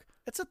 Jurassic Park.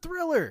 It's a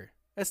thriller.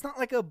 It's not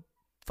like a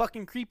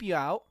fucking creep you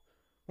out.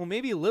 Well,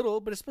 maybe a little,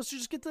 but it's supposed to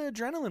just get the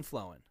adrenaline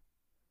flowing.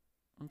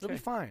 It'll be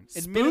fine.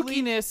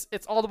 Admittedly, Spookiness,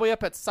 it's all the way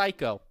up at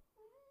Psycho.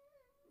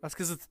 that's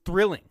because it's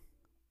thrilling.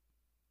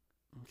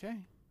 Okay.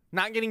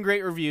 Not getting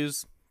great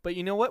reviews, but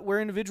you know what?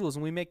 We're individuals,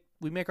 and we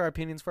make our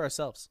opinions for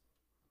ourselves.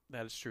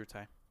 That is true,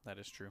 Ty. That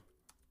is true.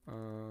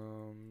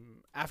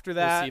 After We'll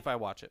that, see if I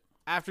watch it.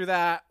 after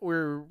that,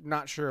 we're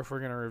not sure if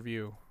we're gonna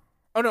review.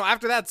 Oh no!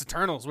 After that, it's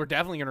Eternals. We're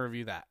definitely gonna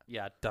review that.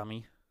 Yeah,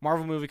 dummy.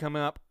 Marvel movie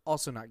coming up,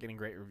 also not getting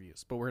great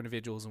reviews, but we're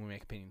individuals and we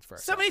make opinions for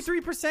ourselves.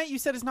 73% you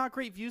said is not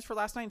great views for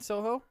Last Night in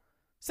Soho? Oh,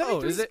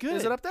 73 is it good.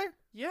 Is it up there?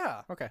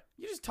 Yeah. Okay.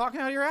 You're just talking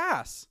out of your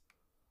ass.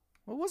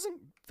 Well, it wasn't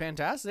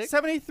fantastic.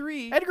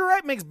 73. Edgar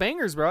Wright makes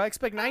bangers, bro. I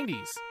expect 90s.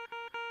 You're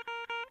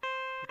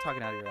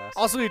talking out of your ass.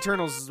 Also,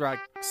 Eternals is like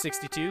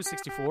 62,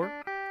 64.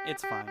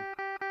 It's fine.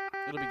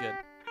 It'll be good.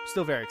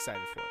 Still very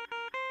excited for it.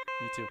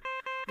 Me too.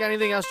 Got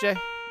anything else, Jay?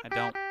 I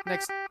don't.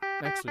 Next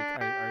week.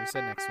 I already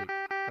said next week.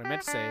 What I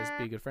meant to say is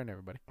be a good friend,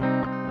 everybody.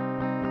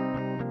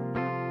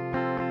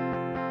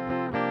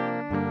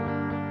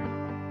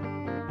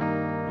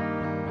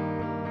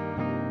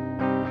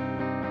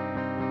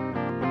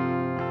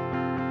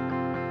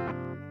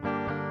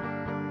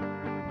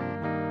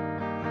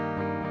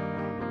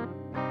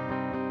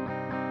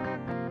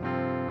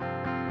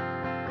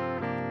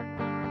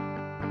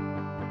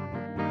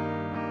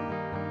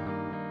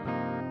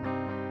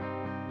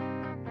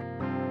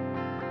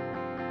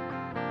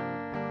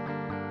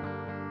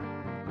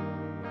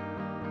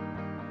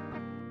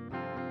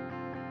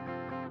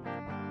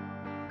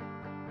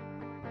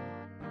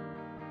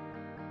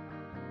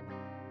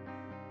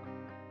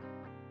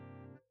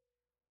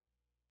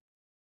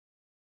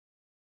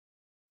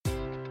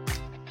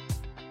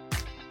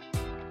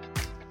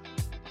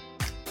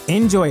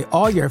 Enjoy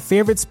all your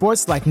favorite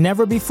sports like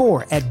never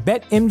before at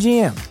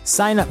BetMGM.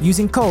 Sign up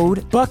using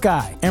code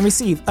Buckeye and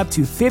receive up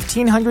to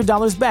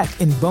 $1,500 back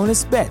in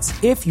bonus bets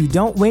if you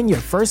don't win your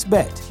first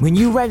bet. When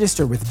you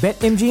register with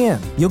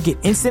BetMGM, you'll get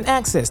instant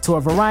access to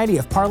a variety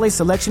of parlay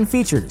selection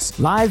features,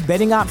 live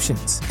betting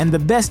options, and the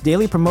best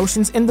daily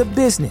promotions in the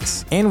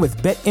business. And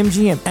with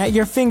BetMGM at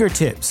your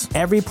fingertips,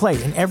 every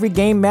play and every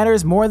game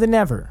matters more than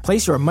ever.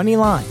 Place your money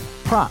line,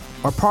 prop,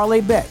 or parlay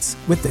bets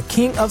with the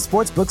king of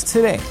sportsbooks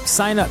today.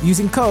 Sign up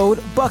using code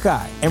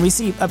Buckeye and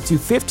receive up to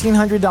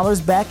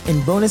 $1,500 back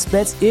in bonus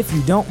bets if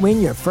you don't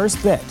win your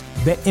first bet.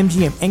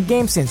 BetMGM and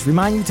GameSense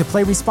remind you to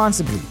play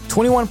responsibly.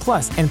 21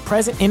 plus and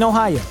present in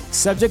Ohio,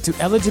 subject to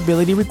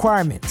eligibility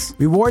requirements.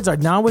 Rewards are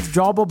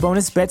non-withdrawable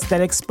bonus bets that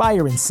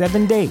expire in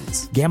 7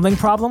 days. Gambling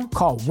problem?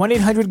 Call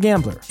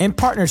 1-800-GAMBLER in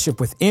partnership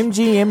with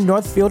MGM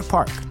Northfield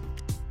Park.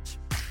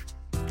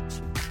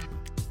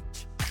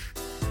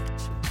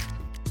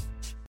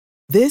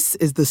 This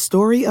is the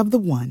story of the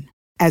one.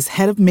 As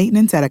head of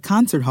maintenance at a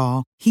concert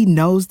hall, he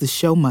knows the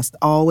show must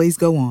always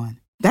go on.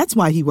 That's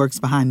why he works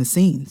behind the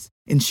scenes,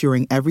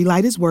 ensuring every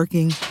light is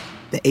working,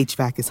 the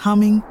HVAC is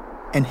humming,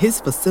 and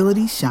his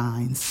facility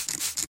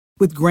shines.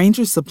 With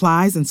Grainger's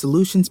supplies and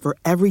solutions for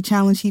every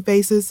challenge he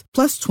faces,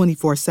 plus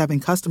 24/7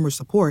 customer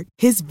support,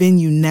 his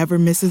venue never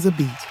misses a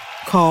beat.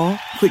 Call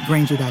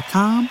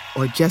quickgrainger.com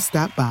or just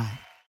stop by.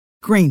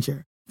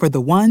 Grainger, for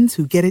the ones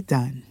who get it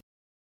done.